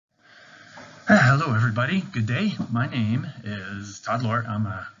Hello everybody, good day. My name is Todd Lort. I'm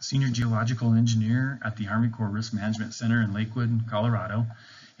a senior geological engineer at the Army Corps Risk Management Center in Lakewood, Colorado.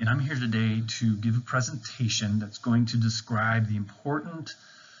 And I'm here today to give a presentation that's going to describe the important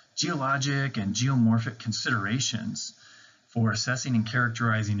geologic and geomorphic considerations for assessing and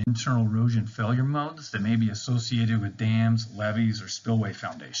characterizing internal erosion failure modes that may be associated with dams, levees, or spillway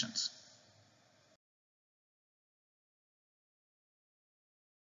foundations.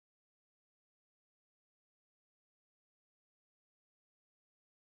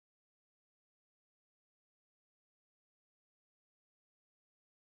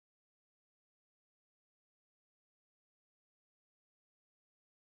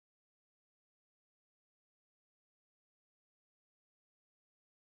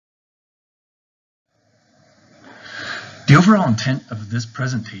 The overall intent of this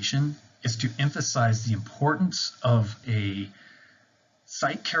presentation is to emphasize the importance of a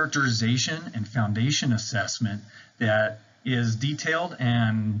site characterization and foundation assessment that is detailed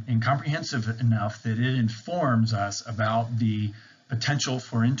and comprehensive enough that it informs us about the potential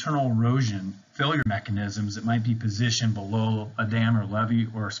for internal erosion failure mechanisms that might be positioned below a dam or levee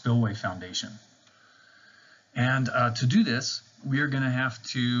or a spillway foundation. And to do this, we are going to have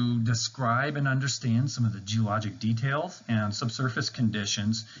to describe and understand some of the geologic details and subsurface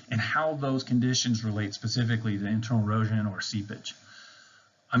conditions and how those conditions relate specifically to internal erosion or seepage.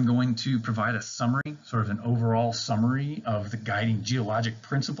 I'm going to provide a summary, sort of an overall summary of the guiding geologic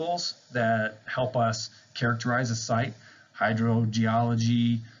principles that help us characterize a site: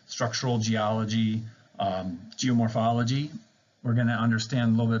 hydrogeology, structural geology, geomorphology. We're going to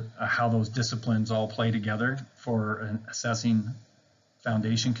understand a little bit how those disciplines all play together for assessing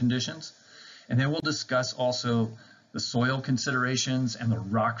foundation conditions. And then we'll discuss also the soil considerations and the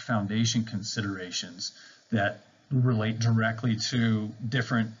rock foundation considerations that relate directly to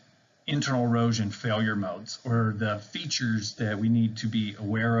different internal erosion failure modes, or the features that we need to be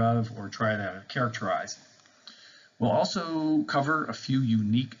aware of or try to characterize. We'll also cover a few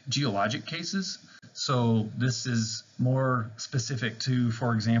unique geologic cases. So this is more specific to,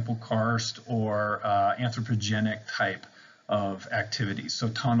 for example, karst or anthropogenic type of activities. So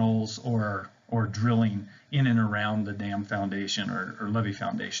tunnels or drilling in and around the dam foundation or levee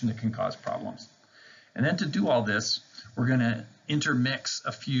foundation that can cause problems. And then to do all this, we're going to intermix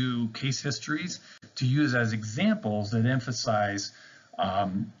a few case histories to use as examples that emphasize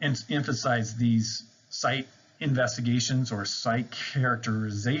these site investigations or site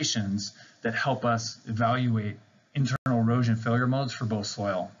characterizations that help us evaluate internal erosion failure modes for both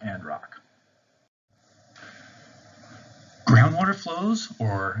soil and rock. Groundwater flows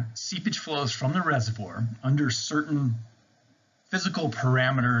or seepage flows from the reservoir under certain physical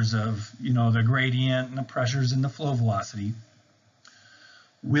parameters of, the gradient and the pressures and the flow velocity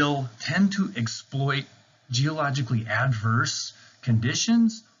will tend to exploit geologically adverse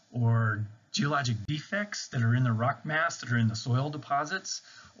conditions or geologic defects that are in the rock mass, that are in the soil deposits,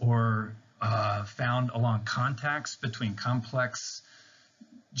 or found along contacts between complex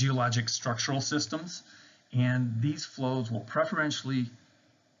geologic structural systems. And these flows will preferentially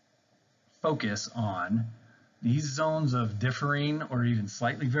focus on these zones of differing or even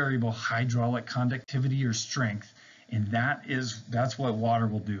slightly variable hydraulic conductivity or strength. And that's what water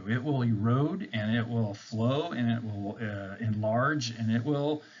will do. It will erode and it will flow and it will enlarge and it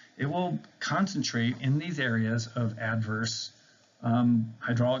will concentrate in these areas of adverse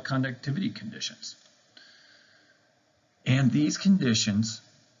hydraulic conductivity conditions. And these conditions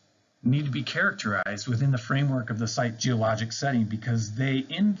need to be characterized within the framework of the site geologic setting because they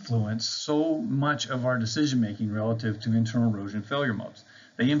influence so much of our decision making relative to internal erosion failure modes.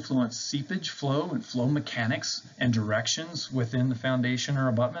 They influence seepage flow and flow mechanics and directions within the foundation or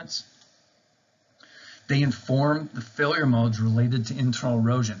abutments. They inform the failure modes related to internal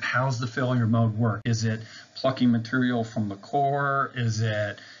erosion. How's the failure mode work? Is it plucking material from the core? Is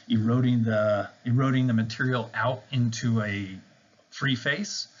it eroding the material out into a free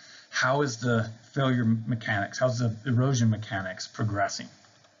face? How is the failure mechanics? How's the erosion mechanics progressing?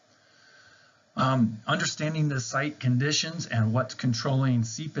 Understanding the site conditions and what's controlling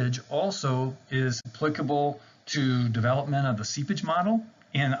seepage also is applicable to development of the seepage model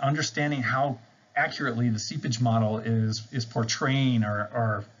and understanding how accurately the seepage model is portraying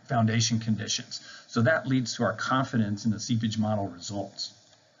our foundation conditions. So that leads to our confidence in the seepage model results.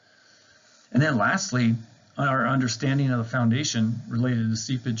 And then lastly, our understanding of the foundation related to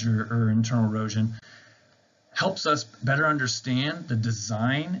seepage or internal erosion helps us better understand the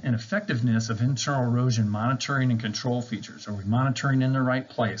design and effectiveness of internal erosion monitoring and control features. Are we monitoring in the right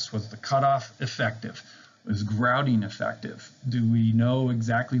place? Was the cutoff effective? Is grouting effective? Do we know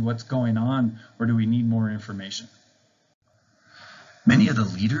exactly what's going on, or do we need more information? Many of the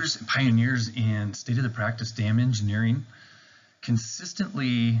leaders and pioneers in state-of-the-practice dam engineering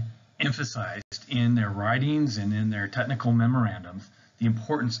consistently emphasized in their writings and in their technical memorandums the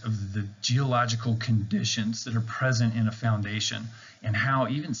importance of the geological conditions that are present in a foundation and how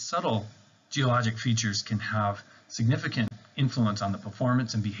even subtle geologic features can have significant influence on the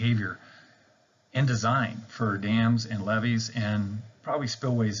performance and behavior and design for dams and levees and probably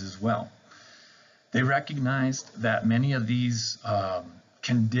spillways as well. They recognized that many of these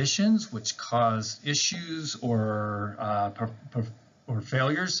conditions which cause issues or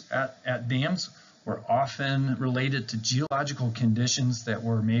failures at dams were often related to geological conditions that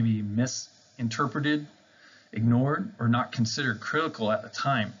were maybe misinterpreted, ignored, or not considered critical at the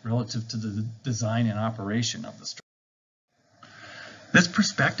time relative to the design and operation of the structure. This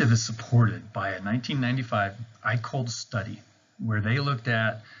perspective is supported by a 1995 ICOLD study where they looked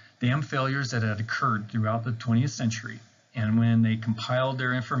at dam failures that had occurred throughout the 20th century. And when they compiled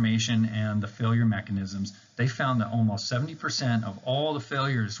their information and the failure mechanisms, they found that almost 70% of all the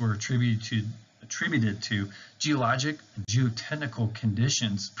failures were attributed to geologic and geotechnical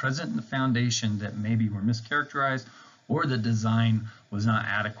conditions present in the foundation that maybe were mischaracterized or the design was not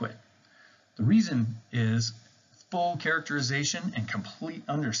adequate. The reason is full characterization and complete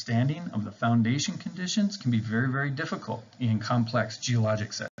understanding of the foundation conditions can be very, very difficult in complex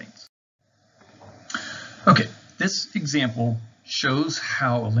geologic settings. Okay, this example shows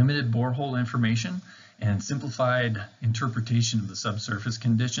how a limited borehole information and simplified interpretation of the subsurface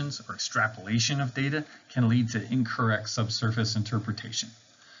conditions or extrapolation of data can lead to incorrect subsurface interpretation.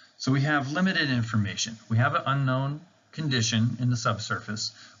 So we have limited information. We have an unknown condition in the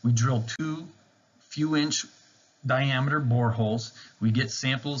subsurface. We drill 2 few-inch diameter boreholes. We get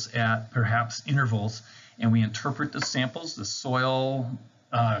samples at perhaps intervals, and we interpret the samples, the soil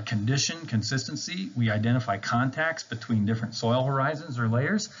condition, consistency. We identify contacts between different soil horizons or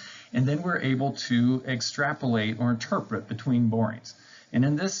layers, and then we're able to extrapolate or interpret between borings. And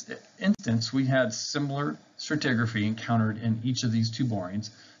in this instance, we had similar stratigraphy encountered in each of these 2 borings.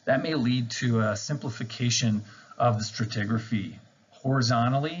 That may lead to a simplification of the stratigraphy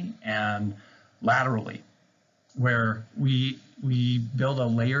horizontally and laterally, where we build a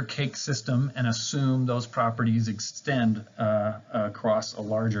layer cake system and assume those properties extend across a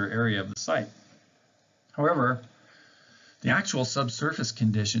larger area of the site. However, the actual subsurface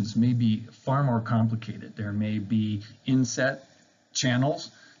conditions may be far more complicated. There may be inset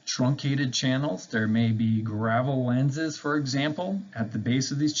channels, truncated channels. There may be gravel lenses, for example, at the base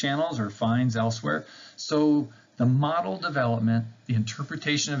of these channels or fines elsewhere. So the model development, the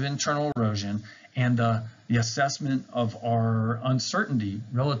interpretation of internal erosion, and the assessment of our uncertainty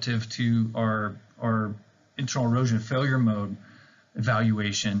relative to our internal erosion failure mode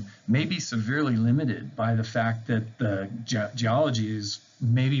evaluation may be severely limited by the fact that the geology is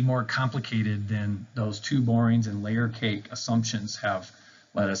maybe more complicated than those 2 borings and layer cake assumptions have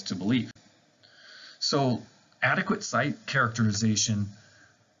led us to believe. So adequate site characterization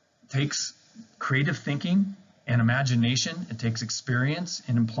takes creative thinking and imagination. It takes experience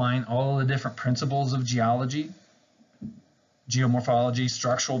in applying all the different principles of geology, geomorphology,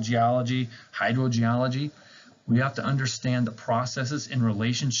 structural geology, hydrogeology. We have to understand the processes in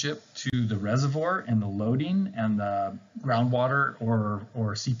relationship to the reservoir and the loading and the groundwater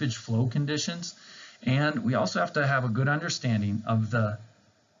or seepage flow conditions. And we also have to have a good understanding of the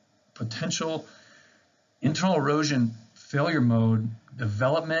potential internal erosion failure mode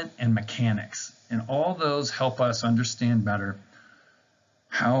development and mechanics. And all those help us understand better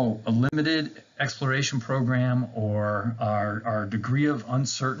how a limited exploration program or our degree of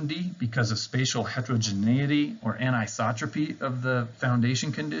uncertainty because of spatial heterogeneity or anisotropy of the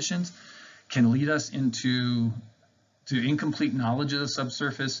foundation conditions can lead us into incomplete knowledge of the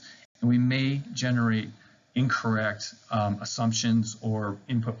subsurface, and we may generate incorrect assumptions or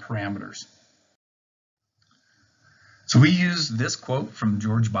input parameters. So we use this quote from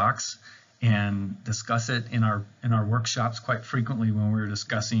George Box and discuss it in our workshops quite frequently when we're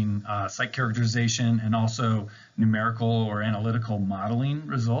discussing site characterization and also numerical or analytical modeling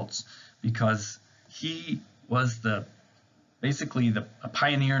results, because he was basically a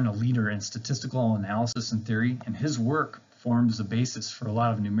pioneer and a leader in statistical analysis and theory, and his work forms the basis for a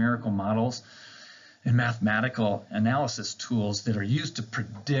lot of numerical models and mathematical analysis tools that are used to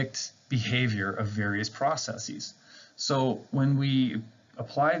predict behavior of various processes. So when we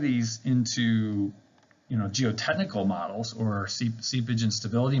apply these into geotechnical models or seepage and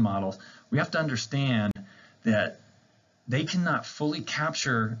stability models, we have to understand that they cannot fully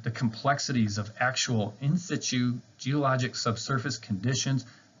capture the complexities of actual in situ geologic subsurface conditions,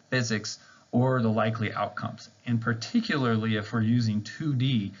 physics, or the likely outcomes, and particularly if we're using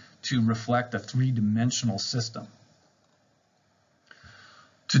 2D to reflect a three-dimensional system.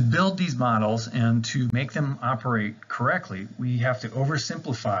 To build these models and to make them operate correctly, we have to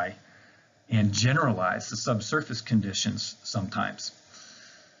oversimplify and generalize the subsurface conditions sometimes.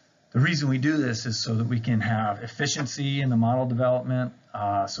 The reason we do this is so that we can have efficiency in the model development,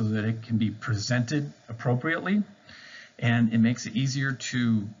 so that it can be presented appropriately, and it makes it easier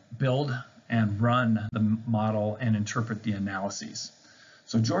to build and run the model and interpret the analyses.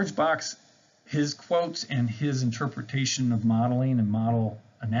 So George Box, his quotes and his interpretation of modeling and model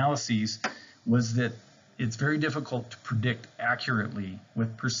analyses was that it's very difficult to predict accurately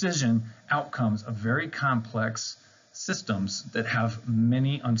with precision outcomes of very complex systems that have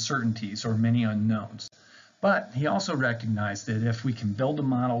many uncertainties or many unknowns. But he also recognized that if we can build the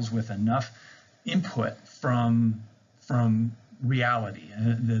models with enough input from reality,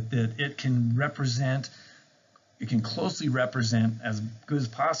 that it can closely represent as good as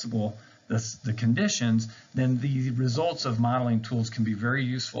possible the conditions, then the results of modeling tools can be very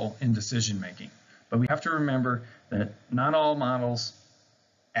useful in decision making. But we have to remember that not all models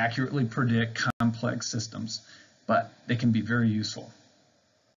accurately predict complex systems, but they can be very useful.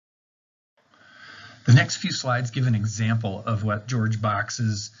 The next few slides give an example of what George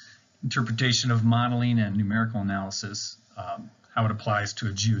Box's interpretation of modeling and numerical analysis, how it applies to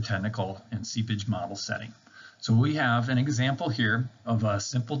a geotechnical and seepage model setting. So we have an example here of a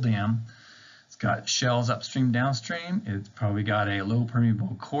simple dam. It's got shells upstream, downstream. It's probably got a low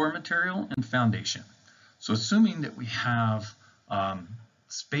permeable core material and foundation. So assuming that we have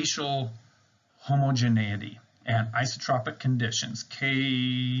spatial homogeneity and isotropic conditions,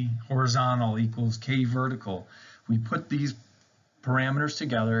 K horizontal equals K vertical, we put these parameters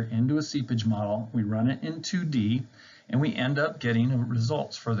together into a seepage model, we run it in 2D, and we end up getting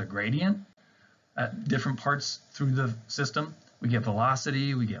results for the gradient at different parts through the system. We get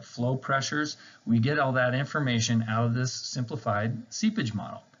velocity, we get flow pressures, we get all that information out of this simplified seepage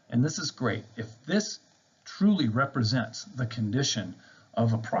model. And this is great. If this truly represents the condition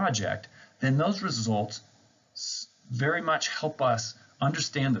of a project, then those results very much help us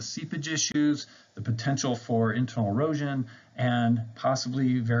understand the seepage issues, the potential for internal erosion, and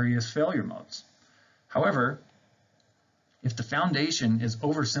possibly various failure modes. However, if the foundation is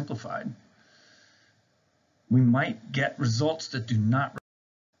oversimplified, we might get results that do not.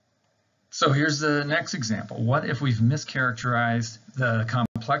 So here's the next example. What if we've mischaracterized the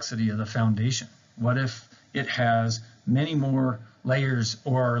complexity of the foundation? What if it has many more layers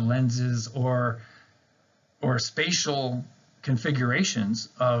or lenses or spatial configurations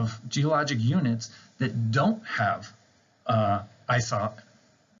of geologic units that don't have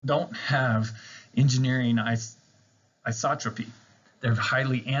engineering isotropy? They're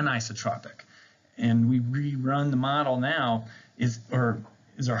highly anisotropic. And we rerun the model now, is our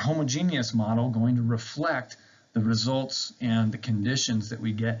homogeneous model going to reflect the results and the conditions that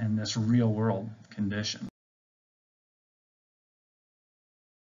we get in this real world condition?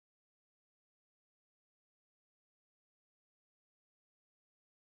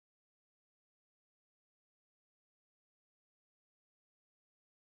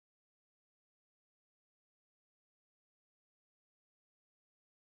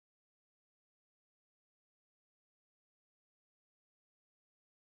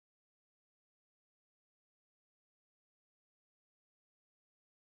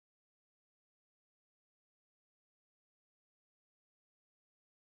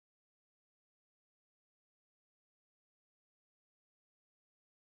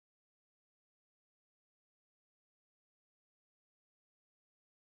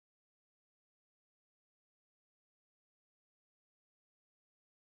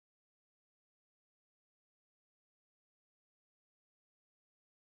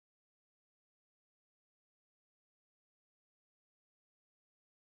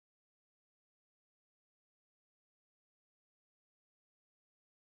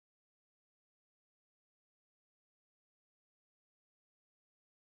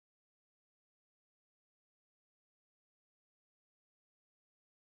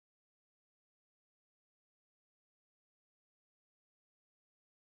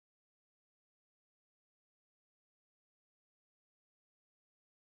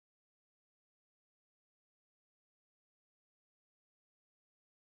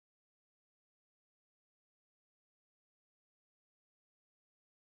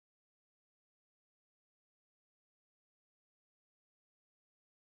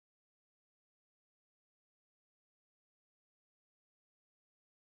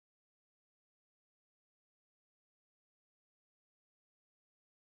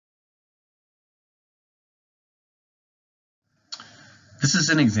 This is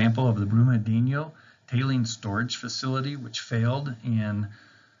an example of the Brumadinho tailing storage facility, which failed in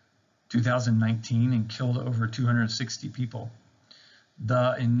 2019 and killed over 260 people.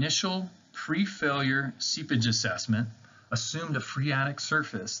 The initial pre-failure seepage assessment assumed a phreatic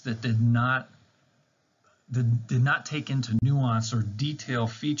surface that did not take into nuance or detail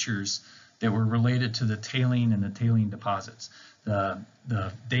features that were related to the tailing and the tailing deposits.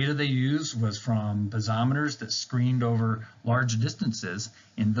 The data they used was from piezometers that screened over large distances,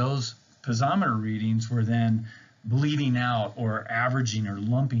 and those piezometer readings were then bleeding out or averaging or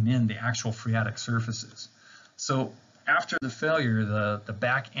lumping in the actual phreatic surfaces. So after the failure, the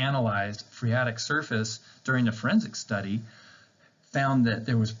back analyzed phreatic surface during the forensic study found that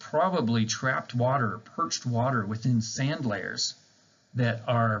there was probably trapped water, perched water within sand layers that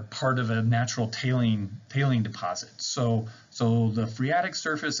are part of a natural tailing deposit. So the phreatic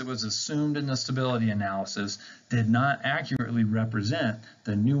surface that was assumed in the stability analysis did not accurately represent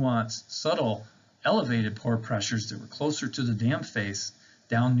the nuanced, subtle, elevated pore pressures that were closer to the dam face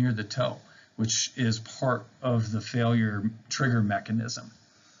down near the toe, which is part of the failure trigger mechanism.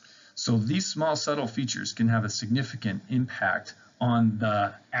 So these small subtle features can have a significant impact on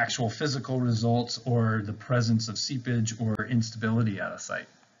the actual physical results or the presence of seepage or instability at a site.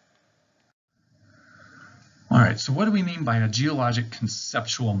 All right, so what do we mean by a geologic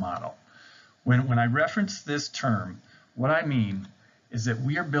conceptual model? When I reference this term, what I mean is that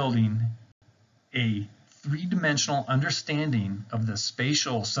we are building a three-dimensional understanding of the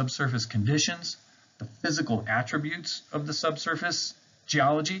spatial subsurface conditions, the physical attributes of the subsurface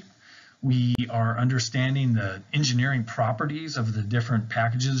geology. We are understanding the engineering properties of the different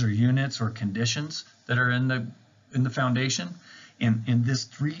packages or units or conditions that are in the foundation. And this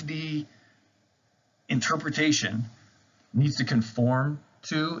 3D interpretation needs to conform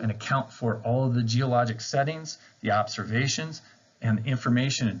to and account for all of the geologic settings, the observations, and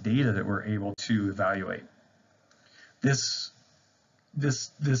information and data that we're able to evaluate. This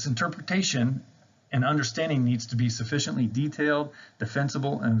interpretation and understanding needs to be sufficiently detailed,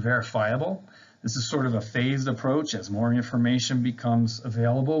 defensible, and verifiable. This is sort of a phased approach. As more information becomes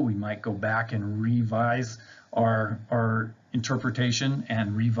available, we might go back and revise our interpretation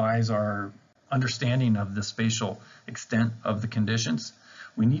and revise our understanding of the spatial extent of the conditions.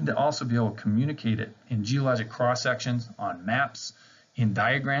 We need to also be able to communicate it in geologic cross-sections, on maps, in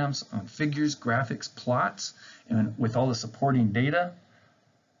diagrams, on figures, graphics, plots, and with all the supporting data,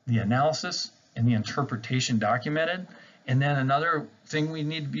 the analysis, and the interpretation documented. And then another thing we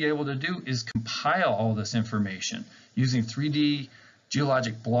need to be able to do is compile all this information using 3D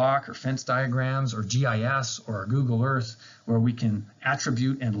geologic block or fence diagrams or GIS or Google Earth, where we can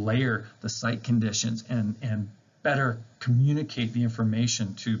attribute and layer the site conditions and better communicate the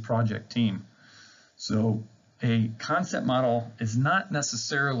information to project team. So a concept model is not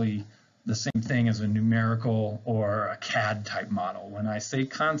necessarily the same thing as a numerical or a CAD type model. When I say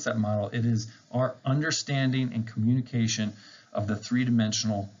concept model, it is our understanding and communication of the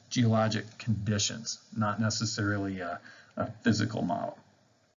three-dimensional geologic conditions, not necessarily a physical model.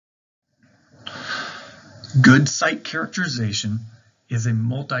 Good site characterization is a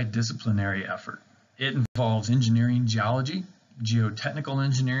multidisciplinary effort. It involves engineering geology, geotechnical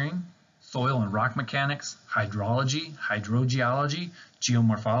engineering, soil and rock mechanics, hydrology, hydrogeology,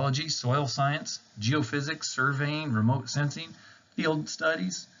 geomorphology, soil science, geophysics, surveying, remote sensing, field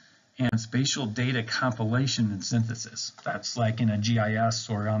studies, and spatial data compilation and synthesis. That's like in a GIS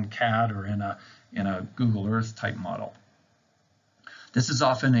or on CAD or in a Google Earth type model. This is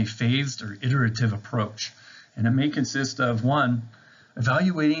often a phased or iterative approach, and it may consist of one,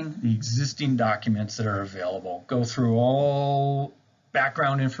 evaluating the existing documents that are available, go through all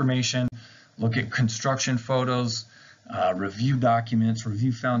background information, look at construction photos, review documents,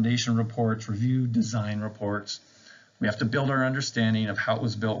 review foundation reports, review design reports. We have to build our understanding of how it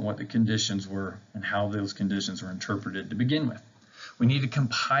was built and what the conditions were and how those conditions were interpreted to begin with. We need to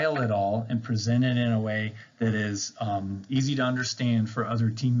compile it all and present it in a way that is easy to understand for other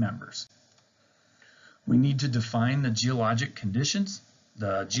team members. We need to define the geologic conditions,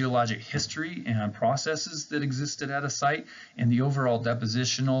 the geologic history and processes that existed at a site, and the overall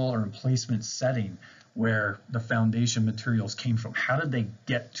depositional or emplacement setting where the foundation materials came from. How did they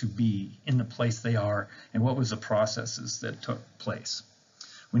get to be in the place they are, and what was the processes that took place?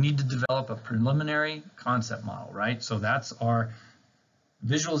 We need to develop a preliminary concept model, right? So that's our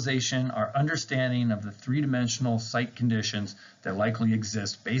visualization, our understanding of the three-dimensional site conditions that likely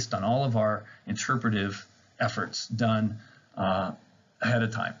exist based on all of our interpretive efforts done ahead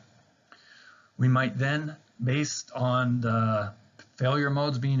of time. We might then, based on the failure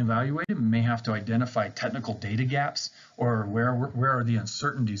modes being evaluated, we may have to identify technical data gaps or where are the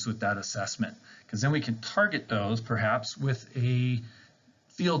uncertainties with that assessment, because then we can target those perhaps with a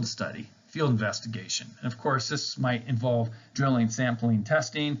field study, field investigation. And of course, this might involve drilling, sampling,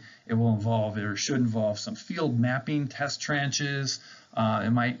 testing. It will involve, or should involve, some field mapping, test trenches.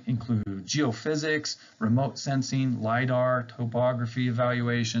 It might include geophysics, remote sensing, LiDAR, topography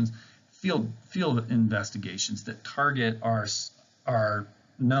evaluations, field investigations that target our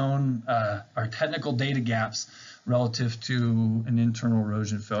known, our technical data gaps relative to an internal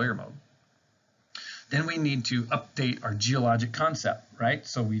erosion failure mode. Then we need to update our geologic concept, right?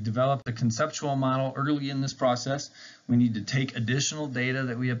 So we developed a conceptual model early in this process. We need to take additional data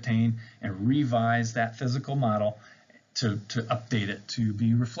that we obtain and revise that physical model to update it to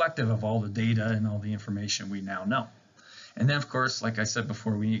be reflective of all the data and all the information we now know. And then, of course, like I said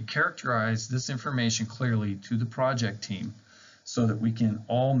before, we need to characterize this information clearly to the project team so that we can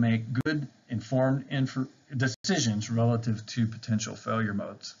all make good, informed decisions relative to potential failure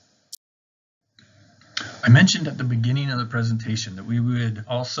modes. I mentioned at the beginning of the presentation that we would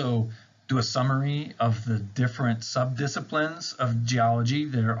also do a summary of the different subdisciplines of geology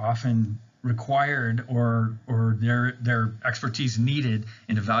that are often required or their expertise needed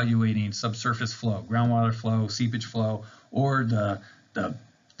in evaluating subsurface flow, groundwater flow, seepage flow, or the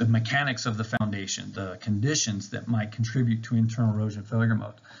mechanics of the foundation, the conditions that might contribute to internal erosion failure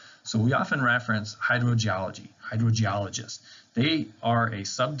mode. So we often reference hydrogeology, hydrogeologists. They are a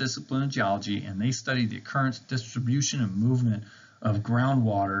subdiscipline of geology, and they study the occurrence, distribution, and movement of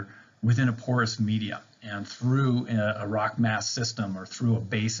groundwater within a porous media and through a rock mass system or through a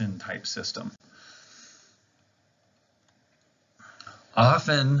basin type system.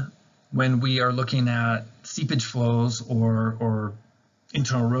 Often when we are looking at seepage flows or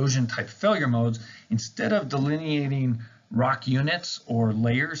internal erosion type failure modes, instead of delineating rock units or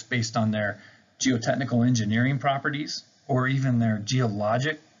layers based on their geotechnical engineering properties or even their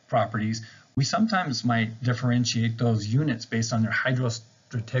geologic properties, we sometimes might differentiate those units based on their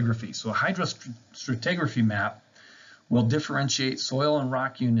hydrostratigraphy. So a hydrostratigraphy map will differentiate soil and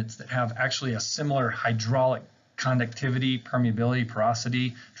rock units that have actually a similar hydraulic conductivity, permeability,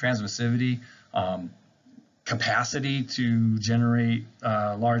 porosity, transmissivity, capacity to generate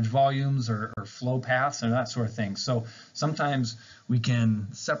large volumes or flow paths and that sort of thing. So sometimes we can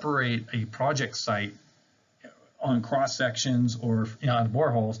separate a project site on cross sections or on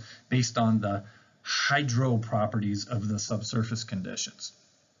boreholes based on the hydro properties of the subsurface conditions.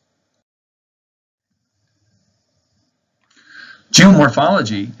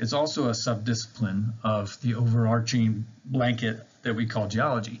 Geomorphology is also a subdiscipline of the overarching blanket that we call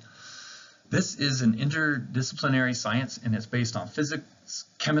geology. This is an interdisciplinary science, and it's based on physics,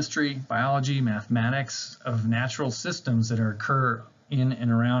 chemistry, biology, mathematics of natural systems that occur in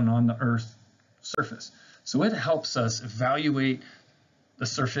and around on the Earth's surface. So it helps us evaluate the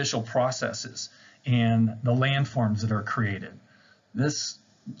superficial processes and the landforms that are created. This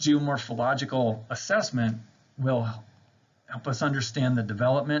geomorphological assessment will help us understand the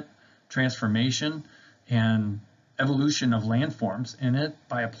development, transformation, and evolution of landforms in it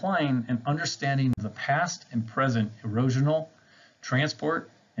by applying an understanding of the past and present erosional, transport,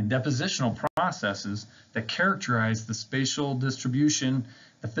 and depositional processes that characterize the spatial distribution,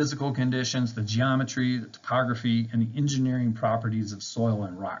 the physical conditions, the geometry, the topography, and the engineering properties of soil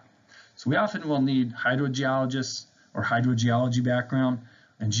and rock. So we often will need hydrogeologists or hydrogeology background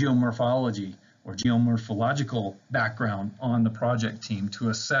and geomorphology or geomorphological background on the project team to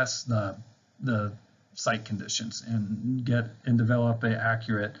assess the site conditions and develop an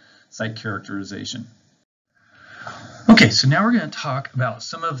accurate site characterization. Okay, so now we're going to talk about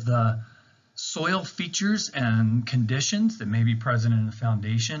some of the soil features and conditions that may be present in the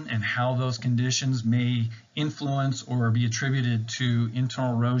foundation and how those conditions may influence or be attributed to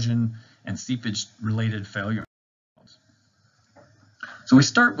internal erosion and seepage related failure. So we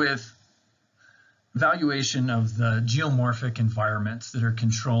start with evaluation of the geomorphic environments that are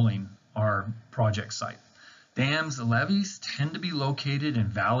controlling our project site. Dams and levees tend to be located in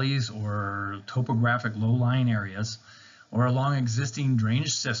valleys or topographic low-lying areas or along existing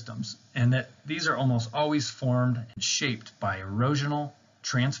drainage systems, and that these are almost always formed and shaped by erosional,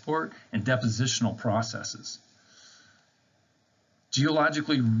 transport, and depositional processes.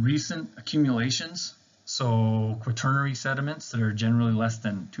 Geologically recent accumulations, so quaternary sediments that are generally less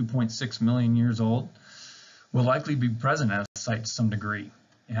than 2.6 million years old, will likely be present at a site to some degree.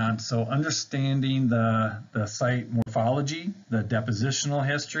 And so understanding the site morphology, the depositional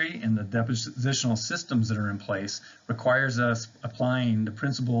history, and the depositional systems that are in place requires us applying the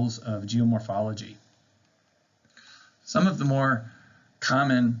principles of geomorphology. Some of the more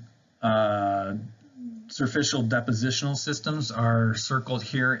common superficial depositional systems are circled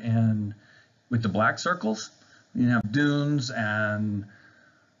here with the black circles. You have dunes and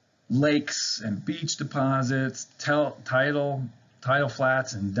lakes and beach deposits, tidal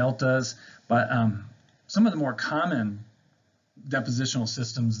flats and deltas, but some of the more common depositional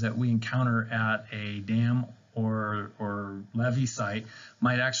systems that we encounter at a dam or levee site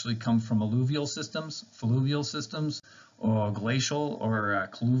might actually come from alluvial systems, fluvial systems, or glacial or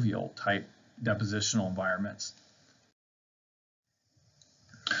colluvial type depositional environments.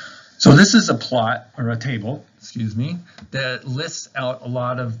 So this is a plot, or a table, excuse me, that lists out a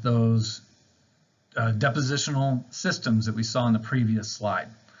lot of those depositional systems that we saw in the previous slide.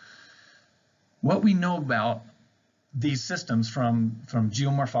 What we know about these systems from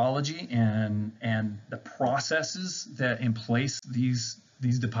geomorphology and the processes that in place these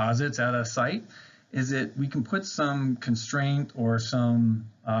deposits at a site is that we can put some constraint or some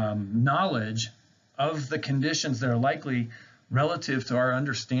knowledge of the conditions that are likely relative to our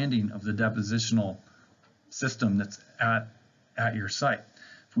understanding of the depositional system that's at your site.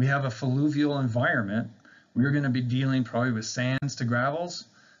 If we have a fluvial environment, we're going to be dealing probably with sands to gravels,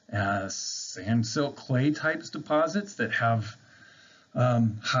 sand, silt, clay types deposits that have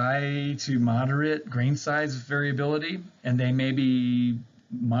high to moderate grain size variability, and they may be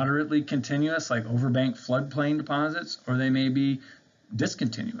moderately continuous like overbank floodplain deposits, or they may be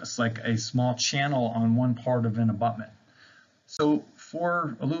discontinuous like a small channel on one part of an abutment. So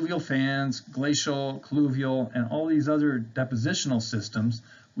for alluvial fans, glacial, colluvial, and all these other depositional systems,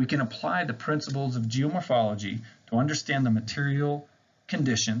 we can apply the principles of geomorphology to understand the material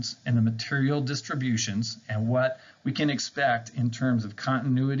conditions and the material distributions and what we can expect in terms of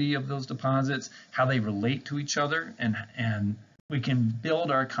continuity of those deposits, how they relate to each other, and we can build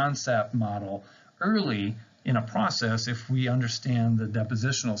our concept model early in a process if we understand the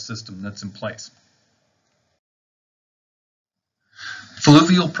depositional system that's in place.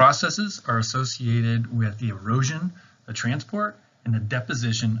 Fluvial processes are associated with the erosion, the transport, and the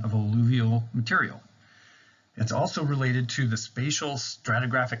deposition of alluvial material. It's also related to the spatial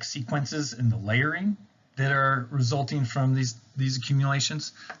stratigraphic sequences and the layering that are resulting from these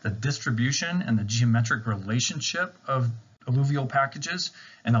accumulations, the distribution and the geometric relationship of alluvial packages,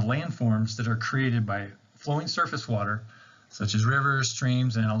 and the landforms that are created by flowing surface water, such as rivers,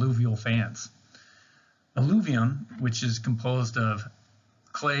 streams, and alluvial fans. Alluvium, which is composed of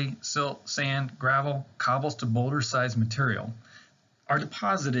clay, silt, sand, gravel, cobbles to boulder-sized material, are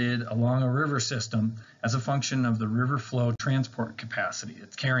deposited along a river system as a function of the river flow transport capacity,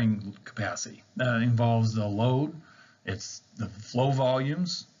 its carrying capacity. That involves the load, it's the flow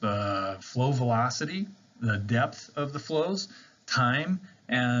volumes, the flow velocity, the depth of the flows, time,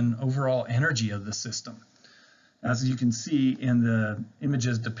 and overall energy of the system. As you can see in the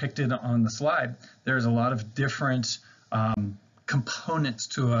images depicted on the slide, there's a lot of different components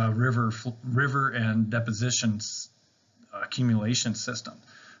to a river and deposition accumulation system.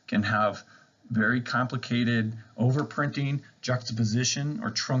 Can have very complicated overprinting, juxtaposition,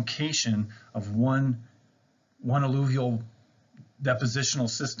 or truncation of one alluvial depositional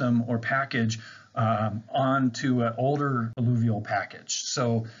system or package onto an older alluvial package.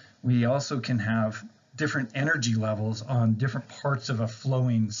 So we also can have different energy levels on different parts of a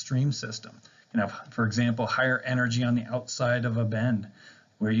flowing stream system. You can have, for example, higher energy on the outside of a bend,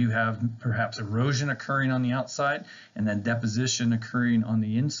 where you have perhaps erosion occurring on the outside and then deposition occurring on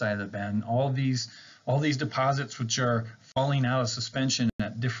the inside of the bend. All these deposits which are falling out of suspension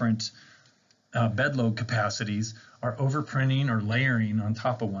at different bed load capacities are overprinting or layering on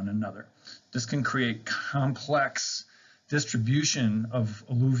top of one another. This can create complex distribution of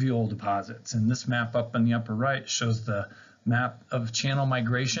alluvial deposits. And this map up in the upper right shows the map of channel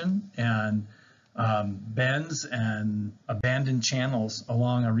migration and bends and abandoned channels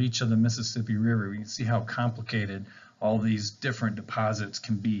along a reach of the Mississippi River. We can see how complicated all these different deposits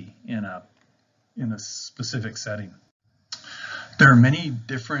can be in a specific setting. There are many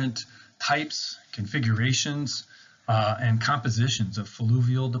different types, configurations, and compositions of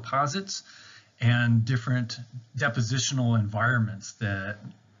fluvial deposits and different depositional environments that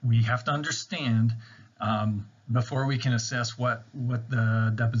we have to understand before we can assess what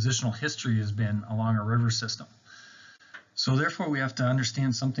the depositional history has been along a river system. So therefore we have to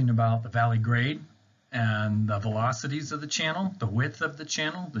understand something about the valley grade and the velocities of the channel, the width of the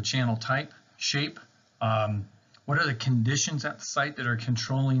channel type, shape. What are the conditions at the site that are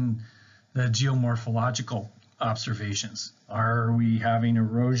controlling the geomorphological observations? Are we having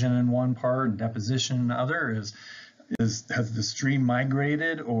erosion in one part and deposition in the other? Has the stream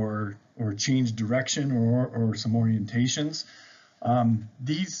migrated or changed direction or some orientations?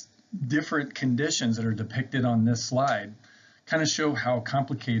 These different conditions that are depicted on this slide kind of show how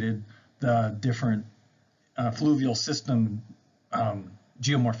complicated the different fluvial system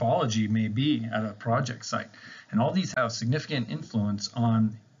geomorphology may be at a project site. And all these have significant influence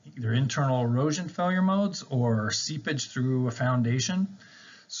on either internal erosion failure modes or seepage through a foundation.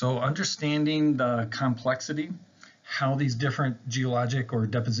 So understanding the complexity, how these different geologic or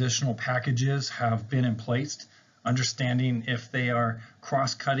depositional packages have been in place, understanding if they are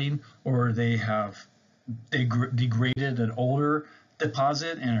cross-cutting or they have degraded an older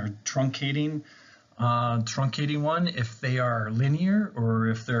deposit and are truncating one, if they are linear or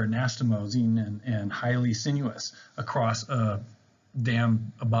if they're anastomosing and highly sinuous across a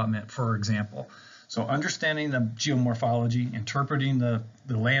dam abutment, for example. So understanding the geomorphology, interpreting the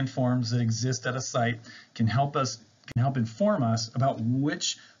landforms that exist at a site can help inform us about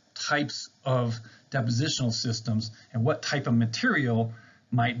which types of depositional systems and what type of material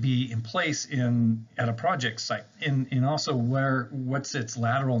might be in place at a project site, and also what's its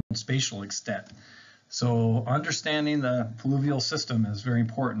lateral and spatial extent. So understanding the fluvial system is very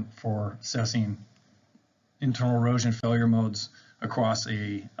important for assessing internal erosion failure modes across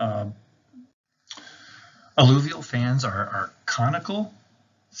a alluvial fans are conical,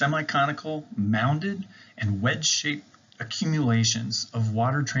 semi-conical, mounded, and wedge-shaped accumulations of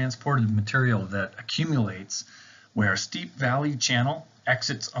water-transported material that accumulates where a steep valley channel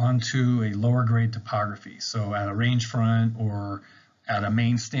exits onto a lower grade topography. So at a range front or at a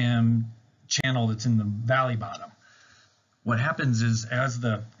main stem channel that's in the valley bottom. What happens is as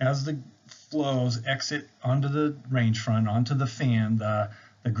the flows exit onto the range front, onto the fan, the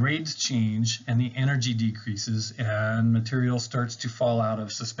grades change and the energy decreases and material starts to fall out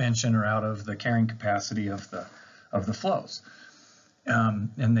of suspension or out of the carrying capacity of the flows.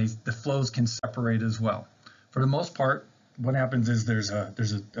 And the flows can separate as well. For the most part, what happens is there's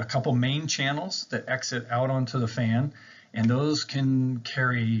a couple main channels that exit out onto the fan, and those can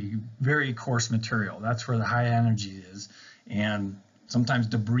carry very coarse material. That's where the high energy is. And sometimes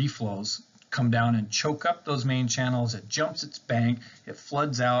debris flows come down and choke up those main channels. It jumps its bank, it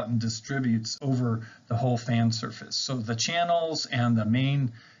floods out and distributes over the whole fan surface. So the channels and the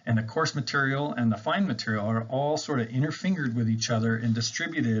main and the coarse material and the fine material are all sort of interfingered with each other and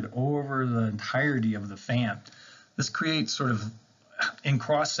distributed over the entirety of the fan. This creates sort of in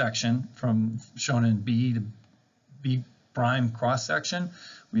cross section from shown in B to B prime cross section.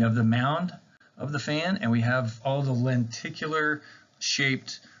 We have the mound of the fan and we have all the lenticular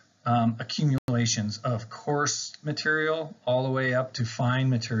shaped accumulations of coarse material all the way up to fine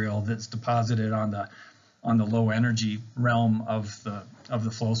material that's deposited on the low energy realm of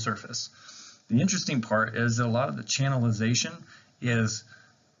the flow surface. The interesting part is that a lot of the channelization is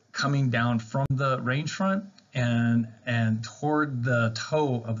coming down from the range front and toward the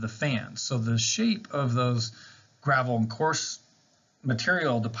toe of the fan. So the shape of those gravel and coarse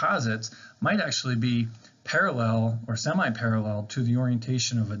material deposits might actually be parallel or semi-parallel to the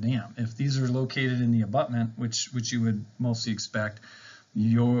orientation of a dam. If these are located in the abutment, which you would mostly expect,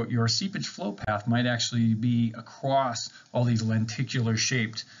 your seepage flow path might actually be across all these lenticular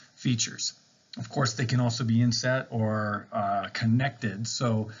shaped features. Of course, they can also be inset or connected.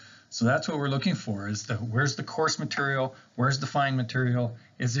 So that's what we're looking for, is where's the coarse material, where's the fine material,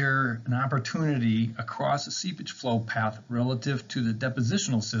 is there an opportunity across a seepage flow path relative to the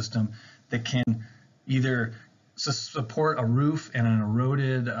depositional system that can either support a roof and an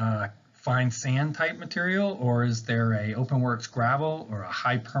eroded fine sand type material, or is there a open works gravel or a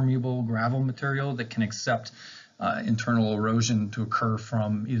high permeable gravel material that can accept internal erosion to occur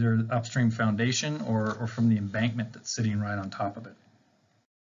from either upstream foundation or from the embankment that's sitting right on top of it.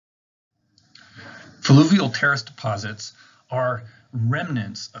 Fluvial terrace deposits are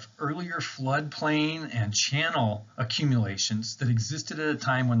remnants of earlier floodplain and channel accumulations that existed at a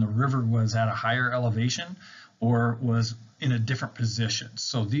time when the river was at a higher elevation or was in a different position.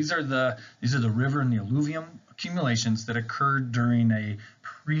 So these are the river and the alluvium accumulations that occurred during a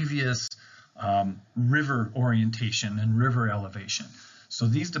previous river orientation and river elevation. So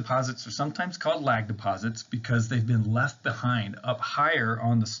these deposits are sometimes called lag deposits because they've been left behind up higher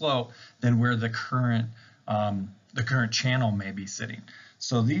on the slope than where the current channel may be sitting.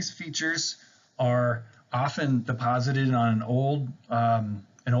 So these features are often deposited on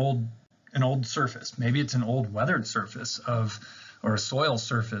an old surface. Maybe it's an old weathered surface or a soil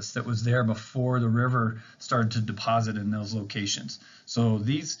surface that was there before the river started to deposit in those locations. So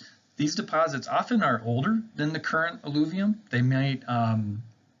these deposits often are older than the current alluvium. They might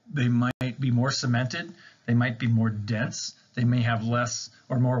be more cemented. They might be more dense. They may have less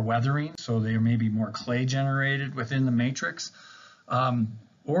or more weathering, so they may be more clay generated within the matrix.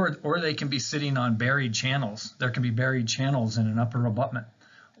 Or they can be sitting on buried channels. There can be buried channels in an upper abutment,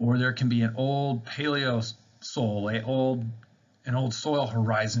 or there can be an old paleosol, an old soil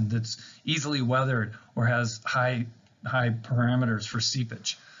horizon that's easily weathered or has high parameters for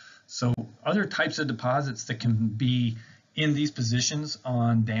seepage. So other types of deposits that can be in these positions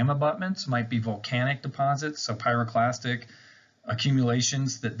on dam abutments might be volcanic deposits, so pyroclastic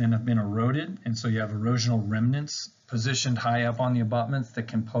accumulations that then have been eroded, and so you have erosional remnants positioned high up on the abutments that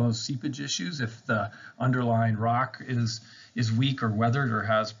can pose seepage issues if the underlying rock is weak or weathered or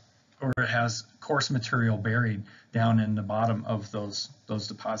it has coarse material buried down in the bottom of those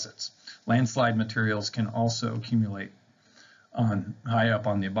deposits. Landslide materials can also accumulate high up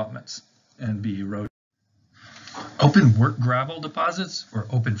on the abutments and be eroded. Open work gravel deposits, or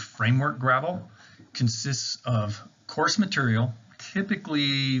open framework gravel, consists of coarse material,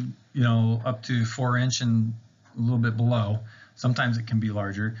 typically up to 4 inch and a little bit below. Sometimes it can be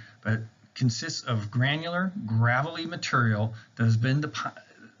larger, but consists of granular, gravelly material that has been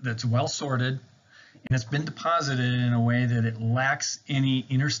that's well sorted, and it's been deposited in a way that it lacks any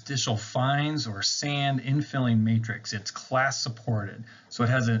interstitial fines or sand infilling matrix. It's class supported, so it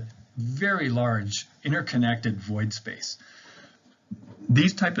has a very large interconnected void space.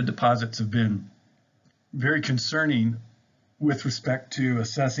 These type of deposits have been very concerning with respect to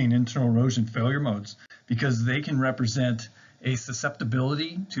assessing internal erosion failure modes, because they can represent a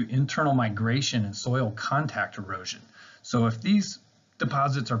susceptibility to internal migration and soil contact erosion. So if these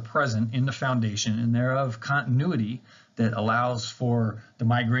deposits are present in the foundation and they're of continuity that allows for the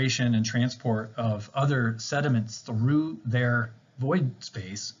migration and transport of other sediments through their void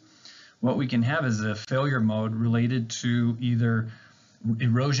space, what we can have is a failure mode related to either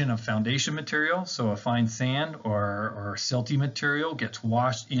erosion of foundation material, so a fine sand or silty material gets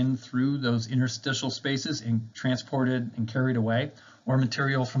washed in through those interstitial spaces and transported and carried away, or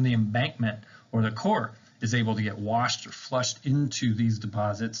material from the embankment or the core is able to get washed or flushed into these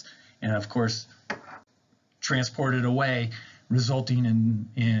deposits and, of course, transported away, resulting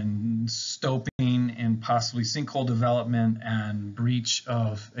in stoping and possibly sinkhole development and breach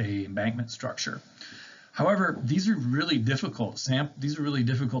of a embankment structure. However, these are really difficult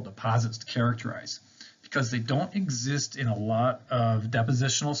deposits to characterize because they don't exist in a lot of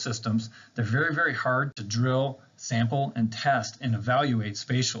depositional systems. They're very, very hard to drill, sample, and test and evaluate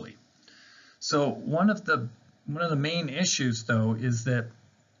spatially. So one of the main issues, though, is that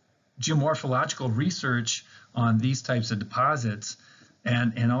geomorphological research on these types of deposits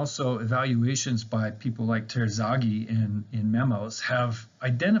and also evaluations by people like Terzaghi in memos have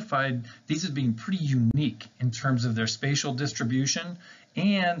identified these as being pretty unique in terms of their spatial distribution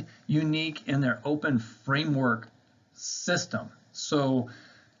and unique in their open framework system. So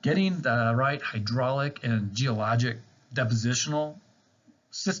getting the right hydraulic and geologic depositional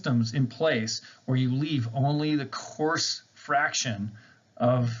systems in place where you leave only the coarse fraction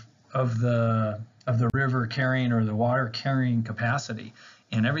of the river carrying or the water carrying capacity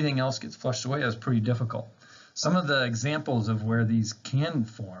and everything else gets flushed away is pretty difficult. Some of the examples of where these can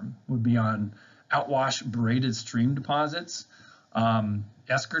form would be on outwash braided stream deposits,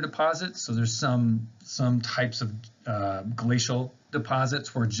 esker deposits. So there's some types of glacial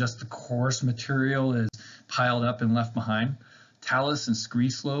deposits where just the coarse material is piled up and left behind. Talus and scree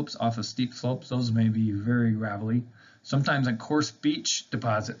slopes off of steep slopes, those may be very gravelly. Sometimes on coarse beach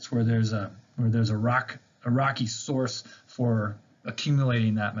deposits where there's a rocky source for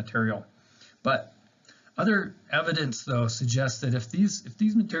accumulating that material. But other evidence, though, suggests that if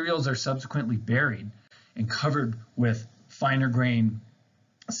these materials are subsequently buried and covered with finer grain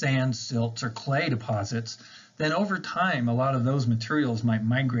sand, silts, or clay deposits, then over time a lot of those materials might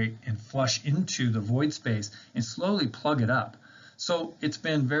migrate and flush into the void space and slowly plug it up. So it's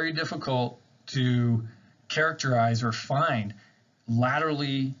been very difficult to characterize or find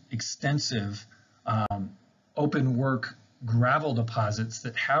laterally extensive open work gravel deposits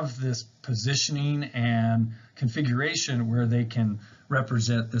that have this positioning and configuration where they can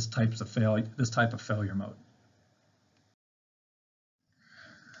represent this type of failure mode.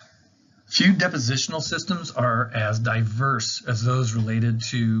 Few depositional systems are as diverse as those related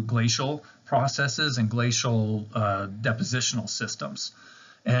to glacial processes and glacial depositional systems.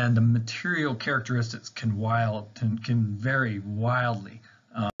 And the material characteristics can vary wildly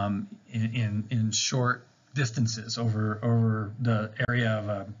in short distances over the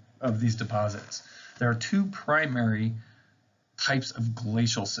area of these deposits. There are two primary types of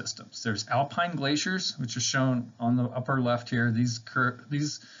glacial systems. There's alpine glaciers, which are shown on the upper left here. These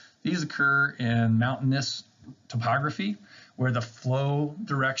occur in mountainous topography, where the flow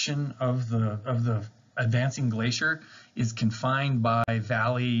direction of the advancing glacier is confined by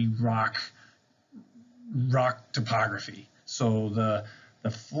valley rock topography. So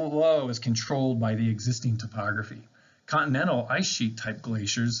the flow is controlled by the existing topography. Continental ice sheet type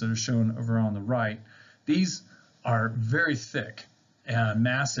glaciers that are shown over on the right, these are very thick and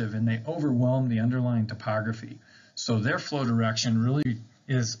massive, and they overwhelm the underlying topography. So their flow direction really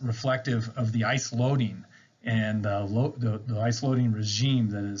is reflective of the ice loading and the ice loading regime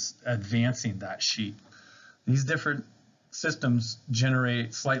that is advancing that sheet. These different systems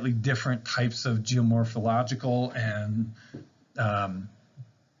generate slightly different types of geomorphological and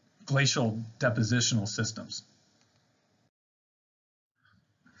glacial depositional systems.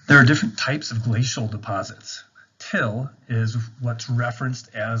 There are different types of glacial deposits. Till is what's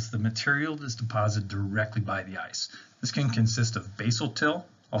referenced as the material that's deposited directly by the ice. This can consist of basal till,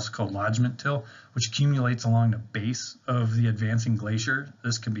 also called lodgement till, which accumulates along the base of the advancing glacier.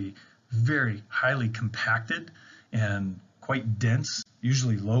 This can be very highly compacted and quite dense,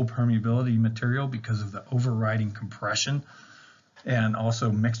 usually low permeability material because of the overriding compression and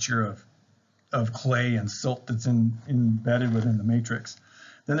also mixture of clay and silt that's embedded within the matrix.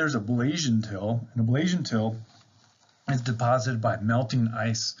 Then there's ablation till, and ablation till is deposited by melting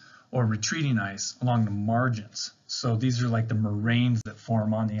ice or retreating ice along the margins. So these are like the moraines that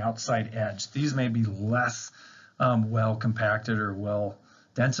form on the outside edge. These may be less well compacted or well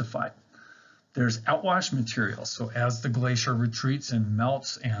densified. There's outwash material. So as the glacier retreats and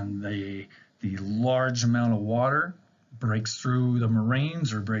melts and the large amount of water breaks through the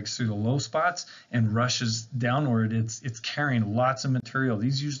moraines or breaks through the low spots and rushes downward, it's carrying lots of material.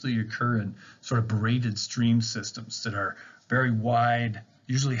 These usually occur in sort of braided stream systems that are very wide,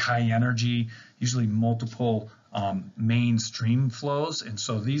 usually high energy, usually multiple main stream flows, and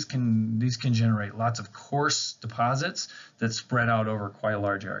so these can generate lots of coarse deposits that spread out over quite a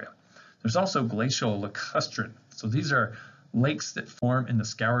large area. There's also glacial lacustrine. So these are lakes that form in the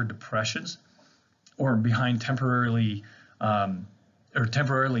scoured depressions or behind temporarily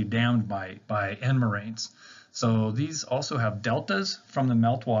dammed by end moraines. So these also have deltas from the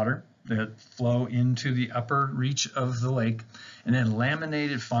meltwater that flow into the upper reach of the lake, and then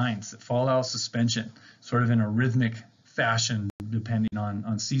laminated fines that fall out of suspension, sort of in a rhythmic fashion depending on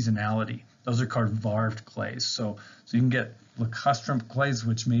seasonality. Those are called varved clays. So you can get lacustrine clays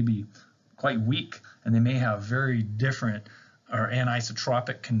which may be quite weak, and they may have very different or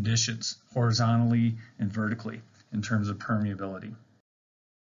anisotropic conditions horizontally and vertically in terms of permeability.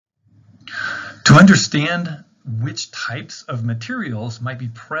 To understand which types of materials might be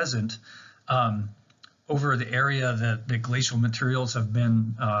present over the area that the glacial materials have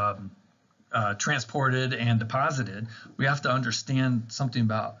been transported and deposited, we have to understand something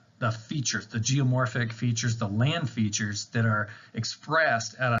about the features, the geomorphic features, the land features that are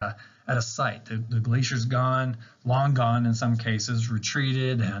expressed at a site. The glacier's gone, long gone in some cases,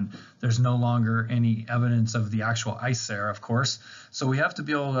 retreated, and there's no longer any evidence of the actual ice there, of course. So we have to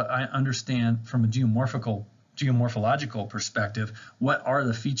be able to understand from a geomorphological perspective, what are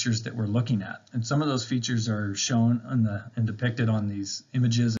the features that we're looking at? And some of those features are shown and depicted on these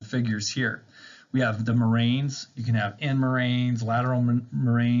images and figures here. We have the moraines. You can have end moraines, lateral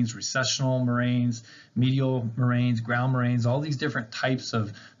moraines, recessional moraines, medial moraines, ground moraines, all these different types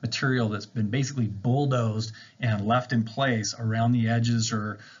of material that's been basically bulldozed and left in place around the edges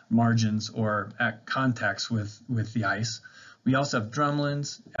or margins or at contacts with the ice. We also have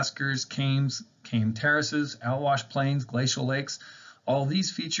drumlins, eskers, kames, kame terraces, outwash plains, glacial lakes. All these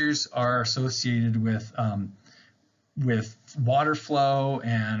features are associated with water flow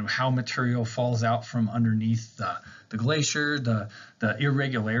and how material falls out from underneath the glacier, the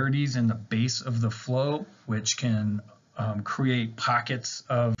irregularities in the base of the flow, which can create pockets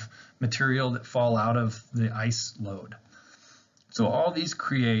of material that fall out of the ice load. So all these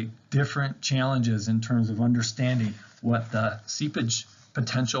create different challenges in terms of understanding what the seepage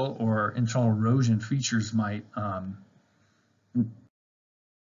potential or internal erosion features might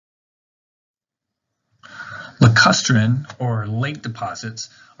Lacustrine or lake deposits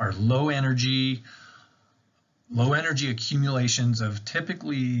are low energy accumulations of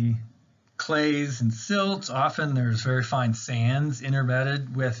typically clays and silts. Often there's very fine sands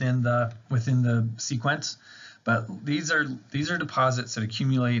interbedded within the sequence, but these are deposits that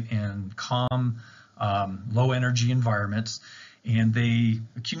accumulate in calm, low energy environments, and they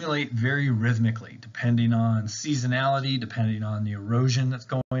accumulate very rhythmically depending on seasonality, depending on the erosion that's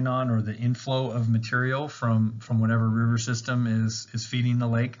going on or the inflow of material from whatever river system is feeding the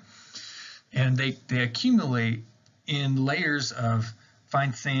lake. And they accumulate in layers of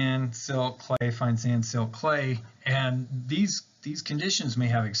fine sand, silt, clay, fine sand, silt, clay, and these conditions may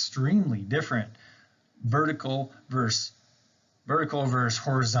have extremely different vertical versus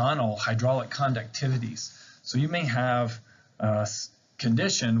horizontal hydraulic conductivities. So you may have a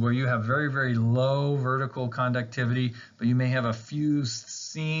condition where you have very, very low vertical conductivity, but you may have a few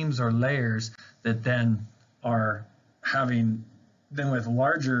seams or layers that then are having, then with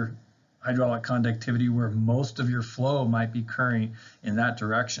larger hydraulic conductivity where most of your flow might be occurring in that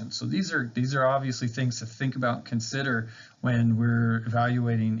direction. So these are obviously things to think about and consider when we're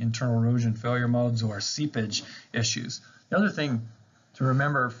evaluating internal erosion failure modes or seepage issues. The other thing to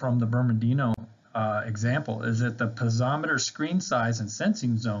remember from the Bernardino example is that the piezometer screen size and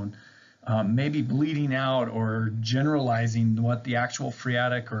sensing zone may be bleeding out or generalizing what the actual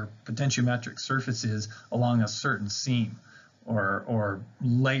phreatic or potentiometric surface is along a certain seam or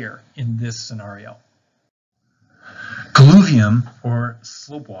layer in this scenario. Colluvium, or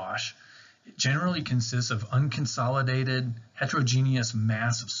slope wash, generally consists of unconsolidated, heterogeneous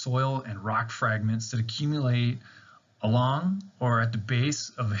mass of soil and rock fragments that accumulate along or at the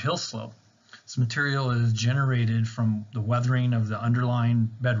base of a hill slope. This material is generated from the weathering of the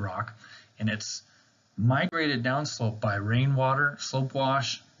underlying bedrock, and it's migrated downslope by rainwater, slope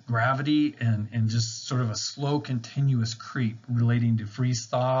wash, gravity, and just sort of a slow continuous creep relating to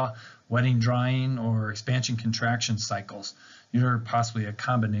freeze-thaw, wetting, drying, or expansion-contraction cycles, or possibly a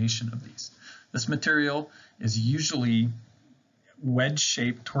combination of these. This material is usually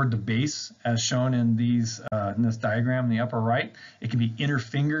wedge-shaped toward the base, as shown in this diagram in the upper right. It can be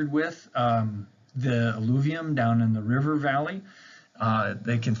interfingered with the alluvium down in the river valley.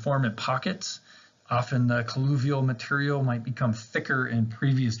 They can form in pockets. Often the colluvial material might become thicker in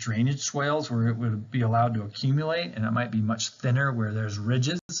previous drainage swales where it would be allowed to accumulate, and it might be much thinner where there's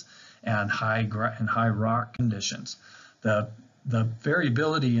ridges and high rock conditions. The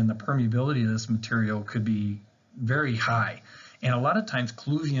variability and the permeability of this material could be very high. And a lot of times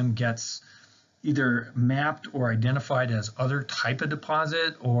colluvium gets either mapped or identified as other type of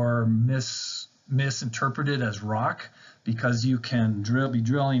deposit or misinterpreted as rock, because you can be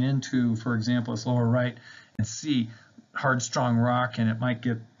drilling into, for example, this lower right, and see hard, strong rock, and it might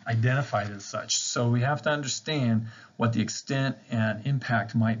get identified as such. So we have to understand what the extent and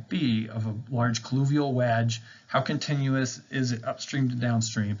impact might be of a large colluvial wedge. How continuous is it upstream to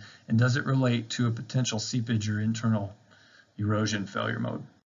downstream, and does it relate to a potential seepage or internal erosion failure mode?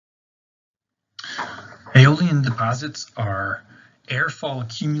 Aeolian deposits are airfall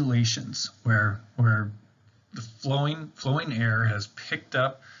accumulations where the flowing air has picked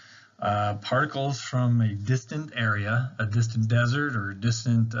up particles from a distant area, a distant desert, or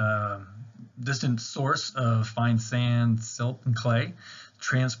distant source of fine sand, silt, and clay,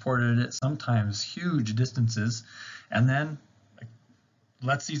 transported it sometimes huge distances, and then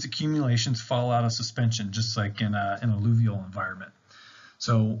lets these accumulations fall out of suspension, just like in an alluvial environment.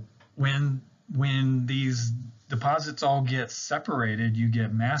 So when these deposits all get separated, you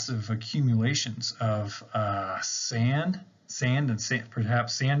get massive accumulations of sand and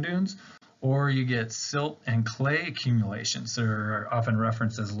perhaps sand dunes, or you get silt and clay accumulations that are often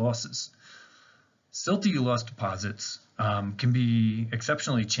referenced as losses. Silty loess deposits can be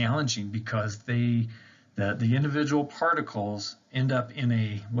exceptionally challenging because the individual particles end up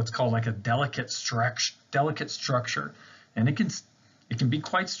in what's called like a delicate structure, and it can be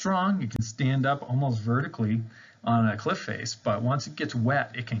quite strong. It can stand up almost vertically on a cliff face, but once it gets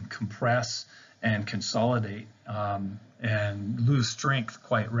wet, it can compress and consolidate and lose strength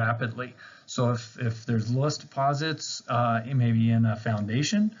quite rapidly. So if there's loess deposits, it may be in a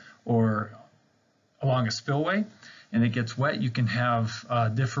foundation or along a spillway, and it gets wet, you can have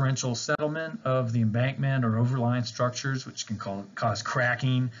differential settlement of the embankment or overlying structures, which can cause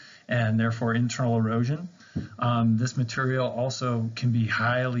cracking and therefore internal erosion. This material also can be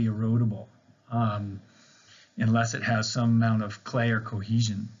highly erodible unless it has some amount of clay or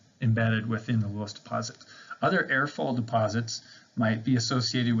cohesion embedded within the loess deposit. Other airfall deposits might be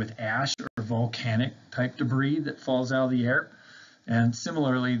associated with ash or volcanic type debris that falls out of the air. And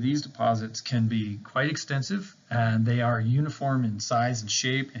similarly, these deposits can be quite extensive, and they are uniform in size and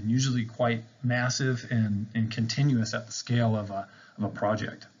shape, and usually quite massive and continuous at the scale of a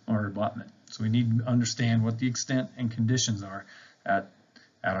project or abutment. So we need to understand what the extent and conditions are at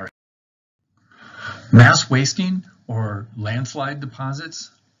our mass wasting or landslide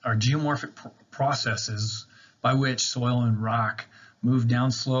deposits are geomorphic processes by which soil and rock move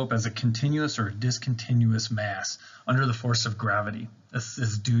downslope as a continuous or discontinuous mass under the force of gravity. This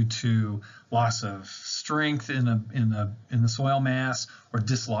is due to loss of strength in the soil mass or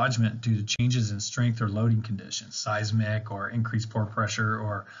dislodgement due to changes in strength or loading conditions, seismic or increased pore pressure,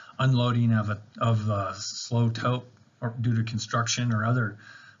 or unloading of a slow tope or due to construction or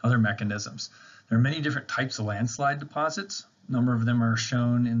other mechanisms. There are many different types of landslide deposits. A number of them are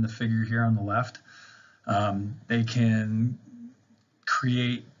shown in the figure here on the left. They can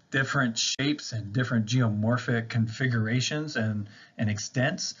create different shapes and different geomorphic configurations and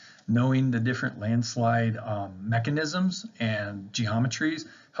extents. Knowing the different landslide mechanisms and geometries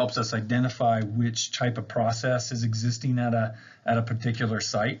helps us identify which type of process is existing at a particular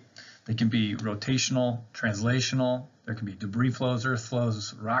site. They can be rotational, translational. There can be debris flows, earth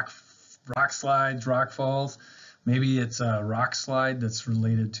flows, rock slides, rock falls. Maybe it's a rock slide that's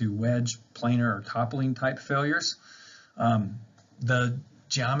related to wedge, planar, or toppling type failures. The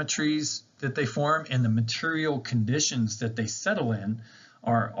geometries that they form and the material conditions that they settle in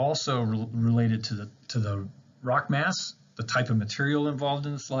are also related to the rock mass, the type of material involved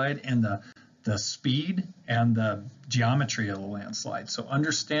in the slide, and the speed and the geometry of the landslide. So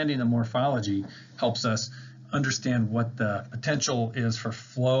understanding the morphology helps us understand what the potential is for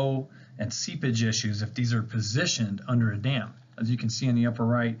flow and seepage issues if these are positioned under a dam. As you can see in the upper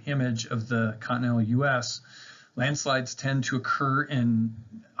right image of the continental US, landslides tend to occur in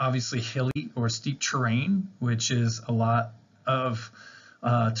obviously hilly or steep terrain, which is a lot of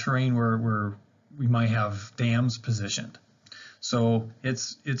terrain where we might have dams positioned. So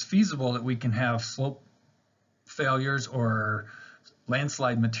it's feasible that we can have slope failures or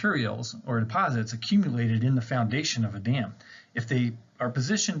landslide materials or deposits accumulated in the foundation of a dam. If they are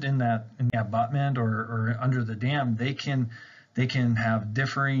positioned in the abutment or under the dam, they can have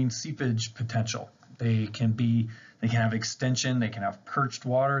differing seepage potential. They can have extension, they can have perched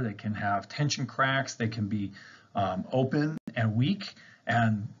water, they can have tension cracks, they can be open and weak,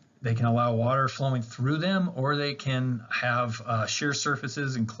 and they can allow water flowing through them, or they can have shear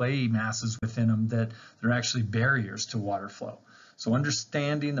surfaces and clay masses within them that are actually barriers to water flow. So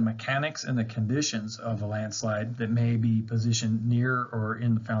understanding the mechanics and the conditions of a landslide that may be positioned near or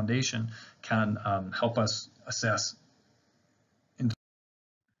in the foundation can help us assess.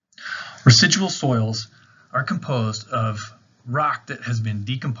 Residual soils are composed of rock that has been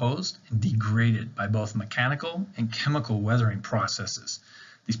decomposed and degraded by both mechanical and chemical weathering processes.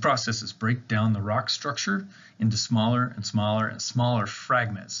 These processes break down the rock structure into smaller and smaller and smaller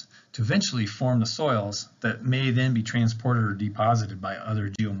fragments to eventually form the soils that may then be transported or deposited by other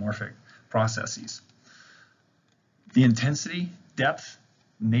geomorphic processes. The intensity, depth,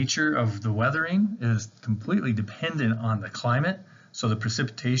 nature of the weathering is completely dependent on the climate, so the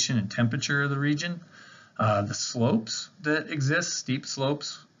precipitation and temperature of the region, the slopes that exist, steep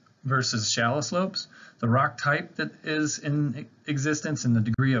slopes versus shallow slopes, the rock type that is in existence and the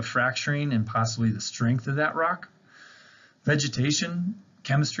degree of fracturing and possibly the strength of that rock, vegetation,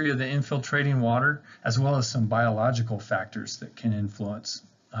 chemistry of the infiltrating water, as well as some biological factors that can influence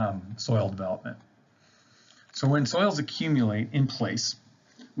soil development. So when soils accumulate in place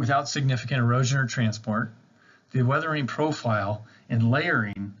without significant erosion or transport, the weathering profile and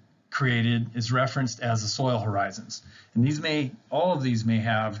layering created is referenced as the soil horizons. And all of these may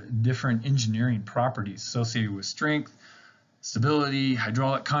have different engineering properties associated with strength, stability,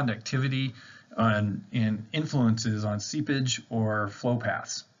 hydraulic conductivity, and influences on seepage or flow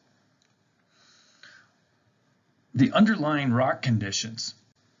paths. The underlying rock conditions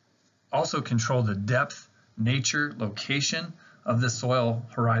also control the depth, nature, location of the soil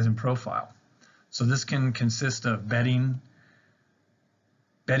horizon profile. So this can consist of bedding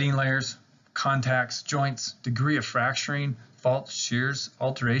layers, contacts, joints, degree of fracturing, faults, shears,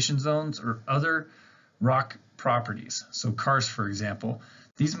 alteration zones, or other rock properties. So karst, for example,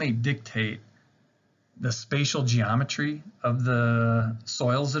 these may dictate the spatial geometry of the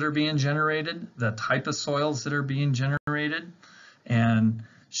soils that are being generated, the type of soils that are being generated, and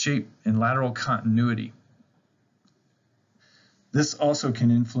shape and lateral continuity. This also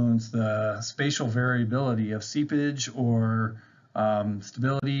can influence the spatial variability of seepage or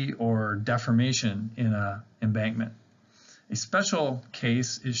stability or deformation in an embankment. A special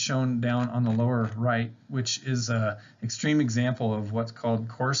case is shown down on the lower right, which is an extreme example of what's called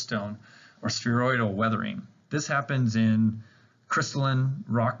core stone or spheroidal weathering. This happens in crystalline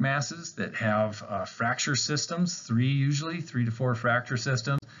rock masses that have fracture systems, usually 3 to 4 fracture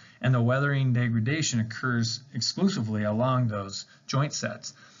systems, and the weathering degradation occurs exclusively along those joint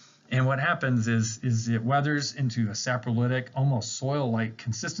sets. And what happens is it weathers into a saprolitic, almost soil-like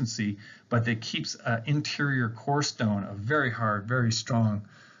consistency, but it keeps an interior core stone of very hard, very strong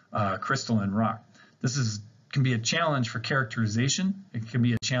crystalline rock. This can be a challenge for characterization. It can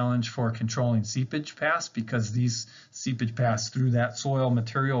be a challenge for controlling seepage paths because these seepage paths through that soil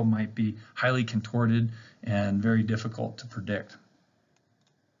material might be highly contorted and very difficult to predict.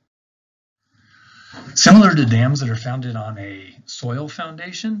 Similar to dams that are founded on a soil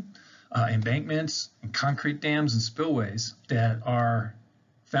foundation, embankments and concrete dams and spillways that are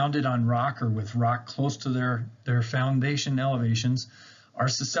founded on rock or with rock close to their foundation elevations are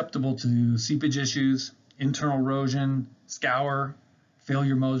susceptible to seepage issues, internal erosion, scour,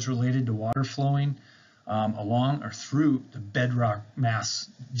 failure modes related to water flowing along or through the bedrock mass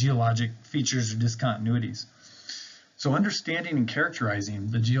geologic features or discontinuities. So understanding and characterizing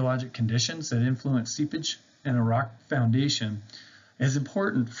the geologic conditions that influence seepage in a rock foundation is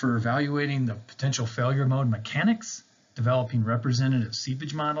important for evaluating the potential failure mode mechanics, developing representative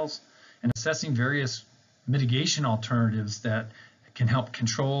seepage models, and assessing various mitigation alternatives that can help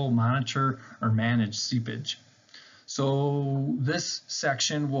control, monitor, or manage seepage. So this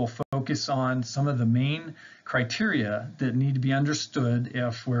section will focus on some of the main criteria that need to be understood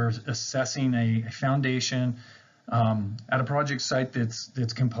if we're assessing a foundation at a project site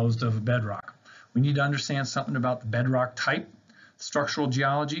that's composed of bedrock. We need to understand something about the bedrock type, structural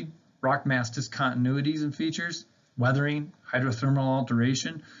geology, rock mass discontinuities and features, weathering, hydrothermal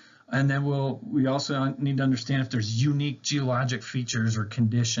alteration, and then we also need to understand if there's unique geologic features or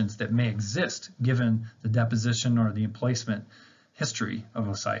conditions that may exist given the deposition or the emplacement history of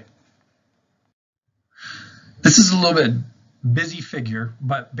a site. This is a little bit busy figure,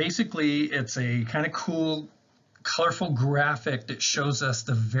 but basically it's a kind of cool, colorful graphic that shows us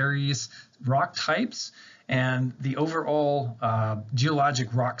the various rock types and the overall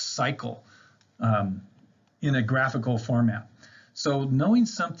geologic rock cycle in a graphical format. So knowing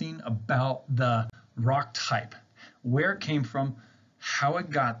something about the rock type, where it came from, how it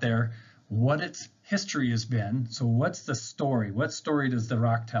got there, what its history has been, so what's the story? What story does the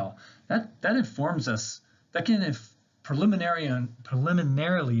rock tell? That informs us, that can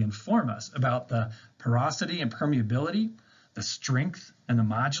preliminarily inform us about the porosity and permeability, the strength and the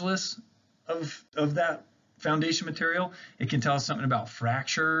modulus of that foundation material. It can tell us something about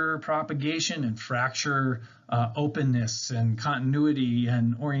fracture propagation and fracture openness and continuity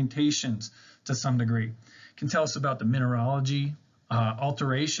and orientations to some degree. It can tell us about the mineralogy,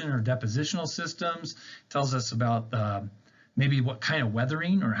 alteration or depositional systems. It tells us about maybe what kind of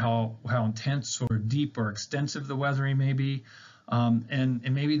weathering or how intense or deep or extensive the weathering may be, and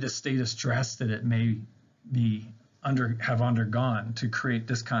maybe the state of stress that it may be have undergone to create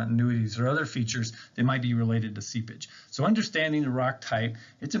discontinuities or other features that might be related to seepage. So understanding the rock type,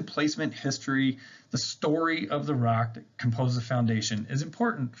 its emplacement history, the story of the rock that composes the foundation is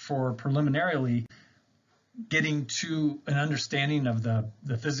important for preliminarily getting to an understanding of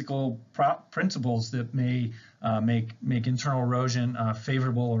the physical principles that may make internal erosion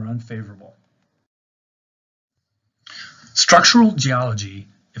favorable or unfavorable. Structural geology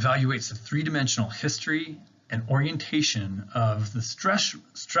evaluates the three-dimensional history and orientation of the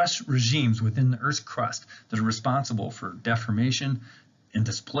stress regimes within the Earth's crust that are responsible for deformation and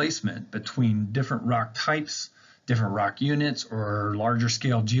displacement between different rock types, different rock units, or larger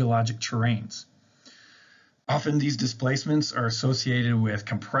scale geologic terrains. Often these displacements are associated with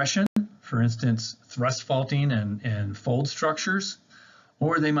compression, for instance, thrust faulting and fold structures,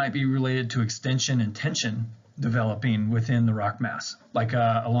 or they might be related to extension and tension developing within the rock mass, like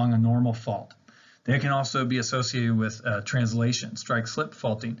along a normal fault. They can also be associated with translation, strike-slip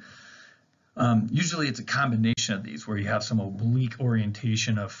faulting. Usually it's a combination of these where you have some oblique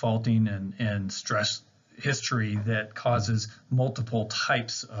orientation of faulting and stress history that causes multiple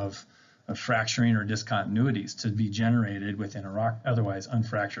types of fracturing or discontinuities to be generated within a otherwise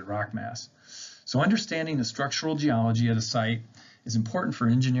unfractured rock mass. So understanding the structural geology at a site is important for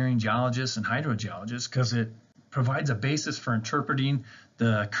engineering geologists and hydrogeologists because it provides a basis for interpreting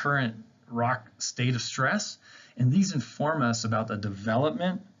the current rock state of stress, and these inform us about the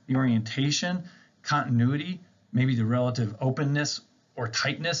development, the orientation, continuity, maybe the relative openness or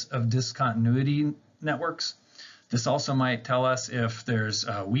tightness of discontinuity networks. This also might tell us if there's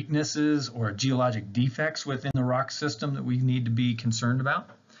weaknesses or geologic defects within the rock system that we need to be concerned about.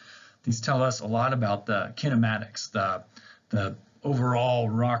 These tell us a lot about the kinematics, the overall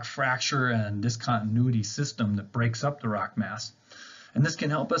rock fracture and discontinuity system that breaks up the rock mass. And this can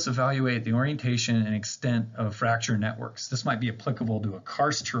help us evaluate the orientation and extent of fracture networks. This might be applicable to a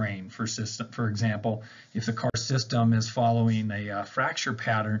karst terrain, for example. If the karst system is following a fracture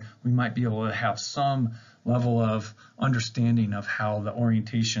pattern, we might be able to have some level of understanding of how the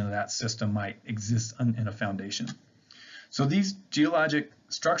orientation of that system might exist in a foundation. So these geologic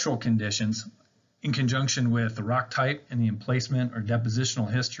structural conditions, in conjunction with the rock type and the emplacement or depositional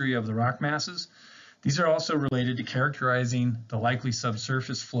history of the rock masses, these are also related to characterizing the likely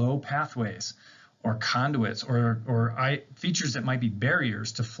subsurface flow pathways or conduits or features that might be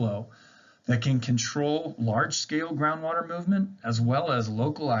barriers to flow that can control large-scale groundwater movement as well as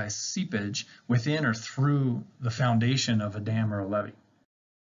localized seepage within or through the foundation of a dam or a levee.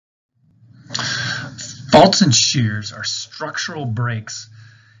 Faults and shears are structural breaks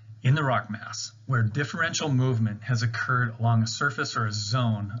in the rock mass where differential movement has occurred along a surface or a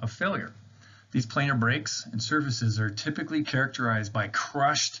zone of failure. These planar breaks and surfaces are typically characterized by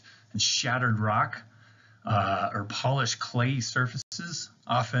crushed and shattered rock or polished clay surfaces.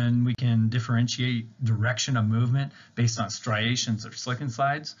 Often we can differentiate direction of movement based on striations or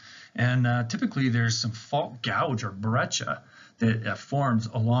slickenslides. And typically there's some fault gouge or breccia that forms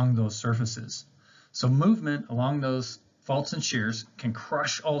along those surfaces. So movement along those faults and shears can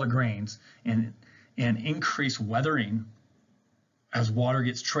crush all the grains and increase weathering as water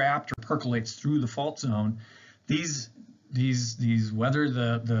gets trapped or percolates through the fault zone. These weather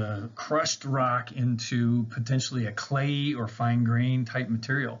the crushed rock into potentially a clay or fine grain type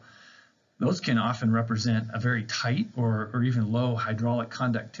material. Those can often represent a very tight or even low hydraulic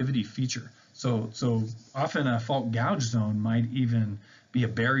conductivity feature. So often a fault gouge zone might even be a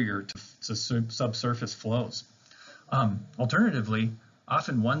barrier to subsurface flows. Alternatively,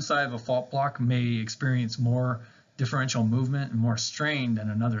 often one side of a fault block may experience more differential movement and more strain than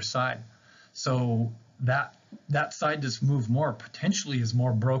another side. So that side that's moved more potentially is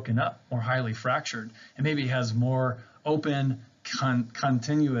more broken up, more highly fractured, and maybe has more open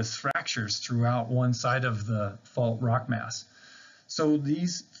continuous fractures throughout one side of the fault rock mass. So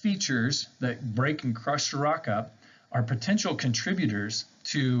these features that break and crush the rock up are potential contributors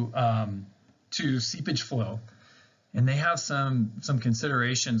to seepage flow, and they have some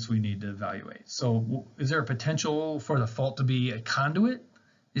considerations we need to evaluate. So is there a potential for the fault to be a conduit?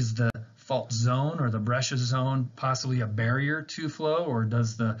 Is the fault zone or the breccia zone possibly a barrier to flow, or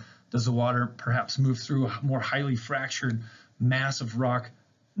does the water perhaps move through a more highly fractured mass of rock,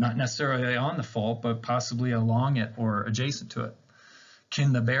 not necessarily on the fault, but possibly along it or adjacent to it?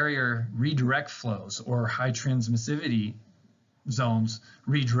 Can the barrier redirect flows, or high transmissivity zones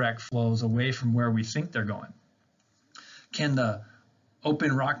redirect flows away from where we think they're going? Can the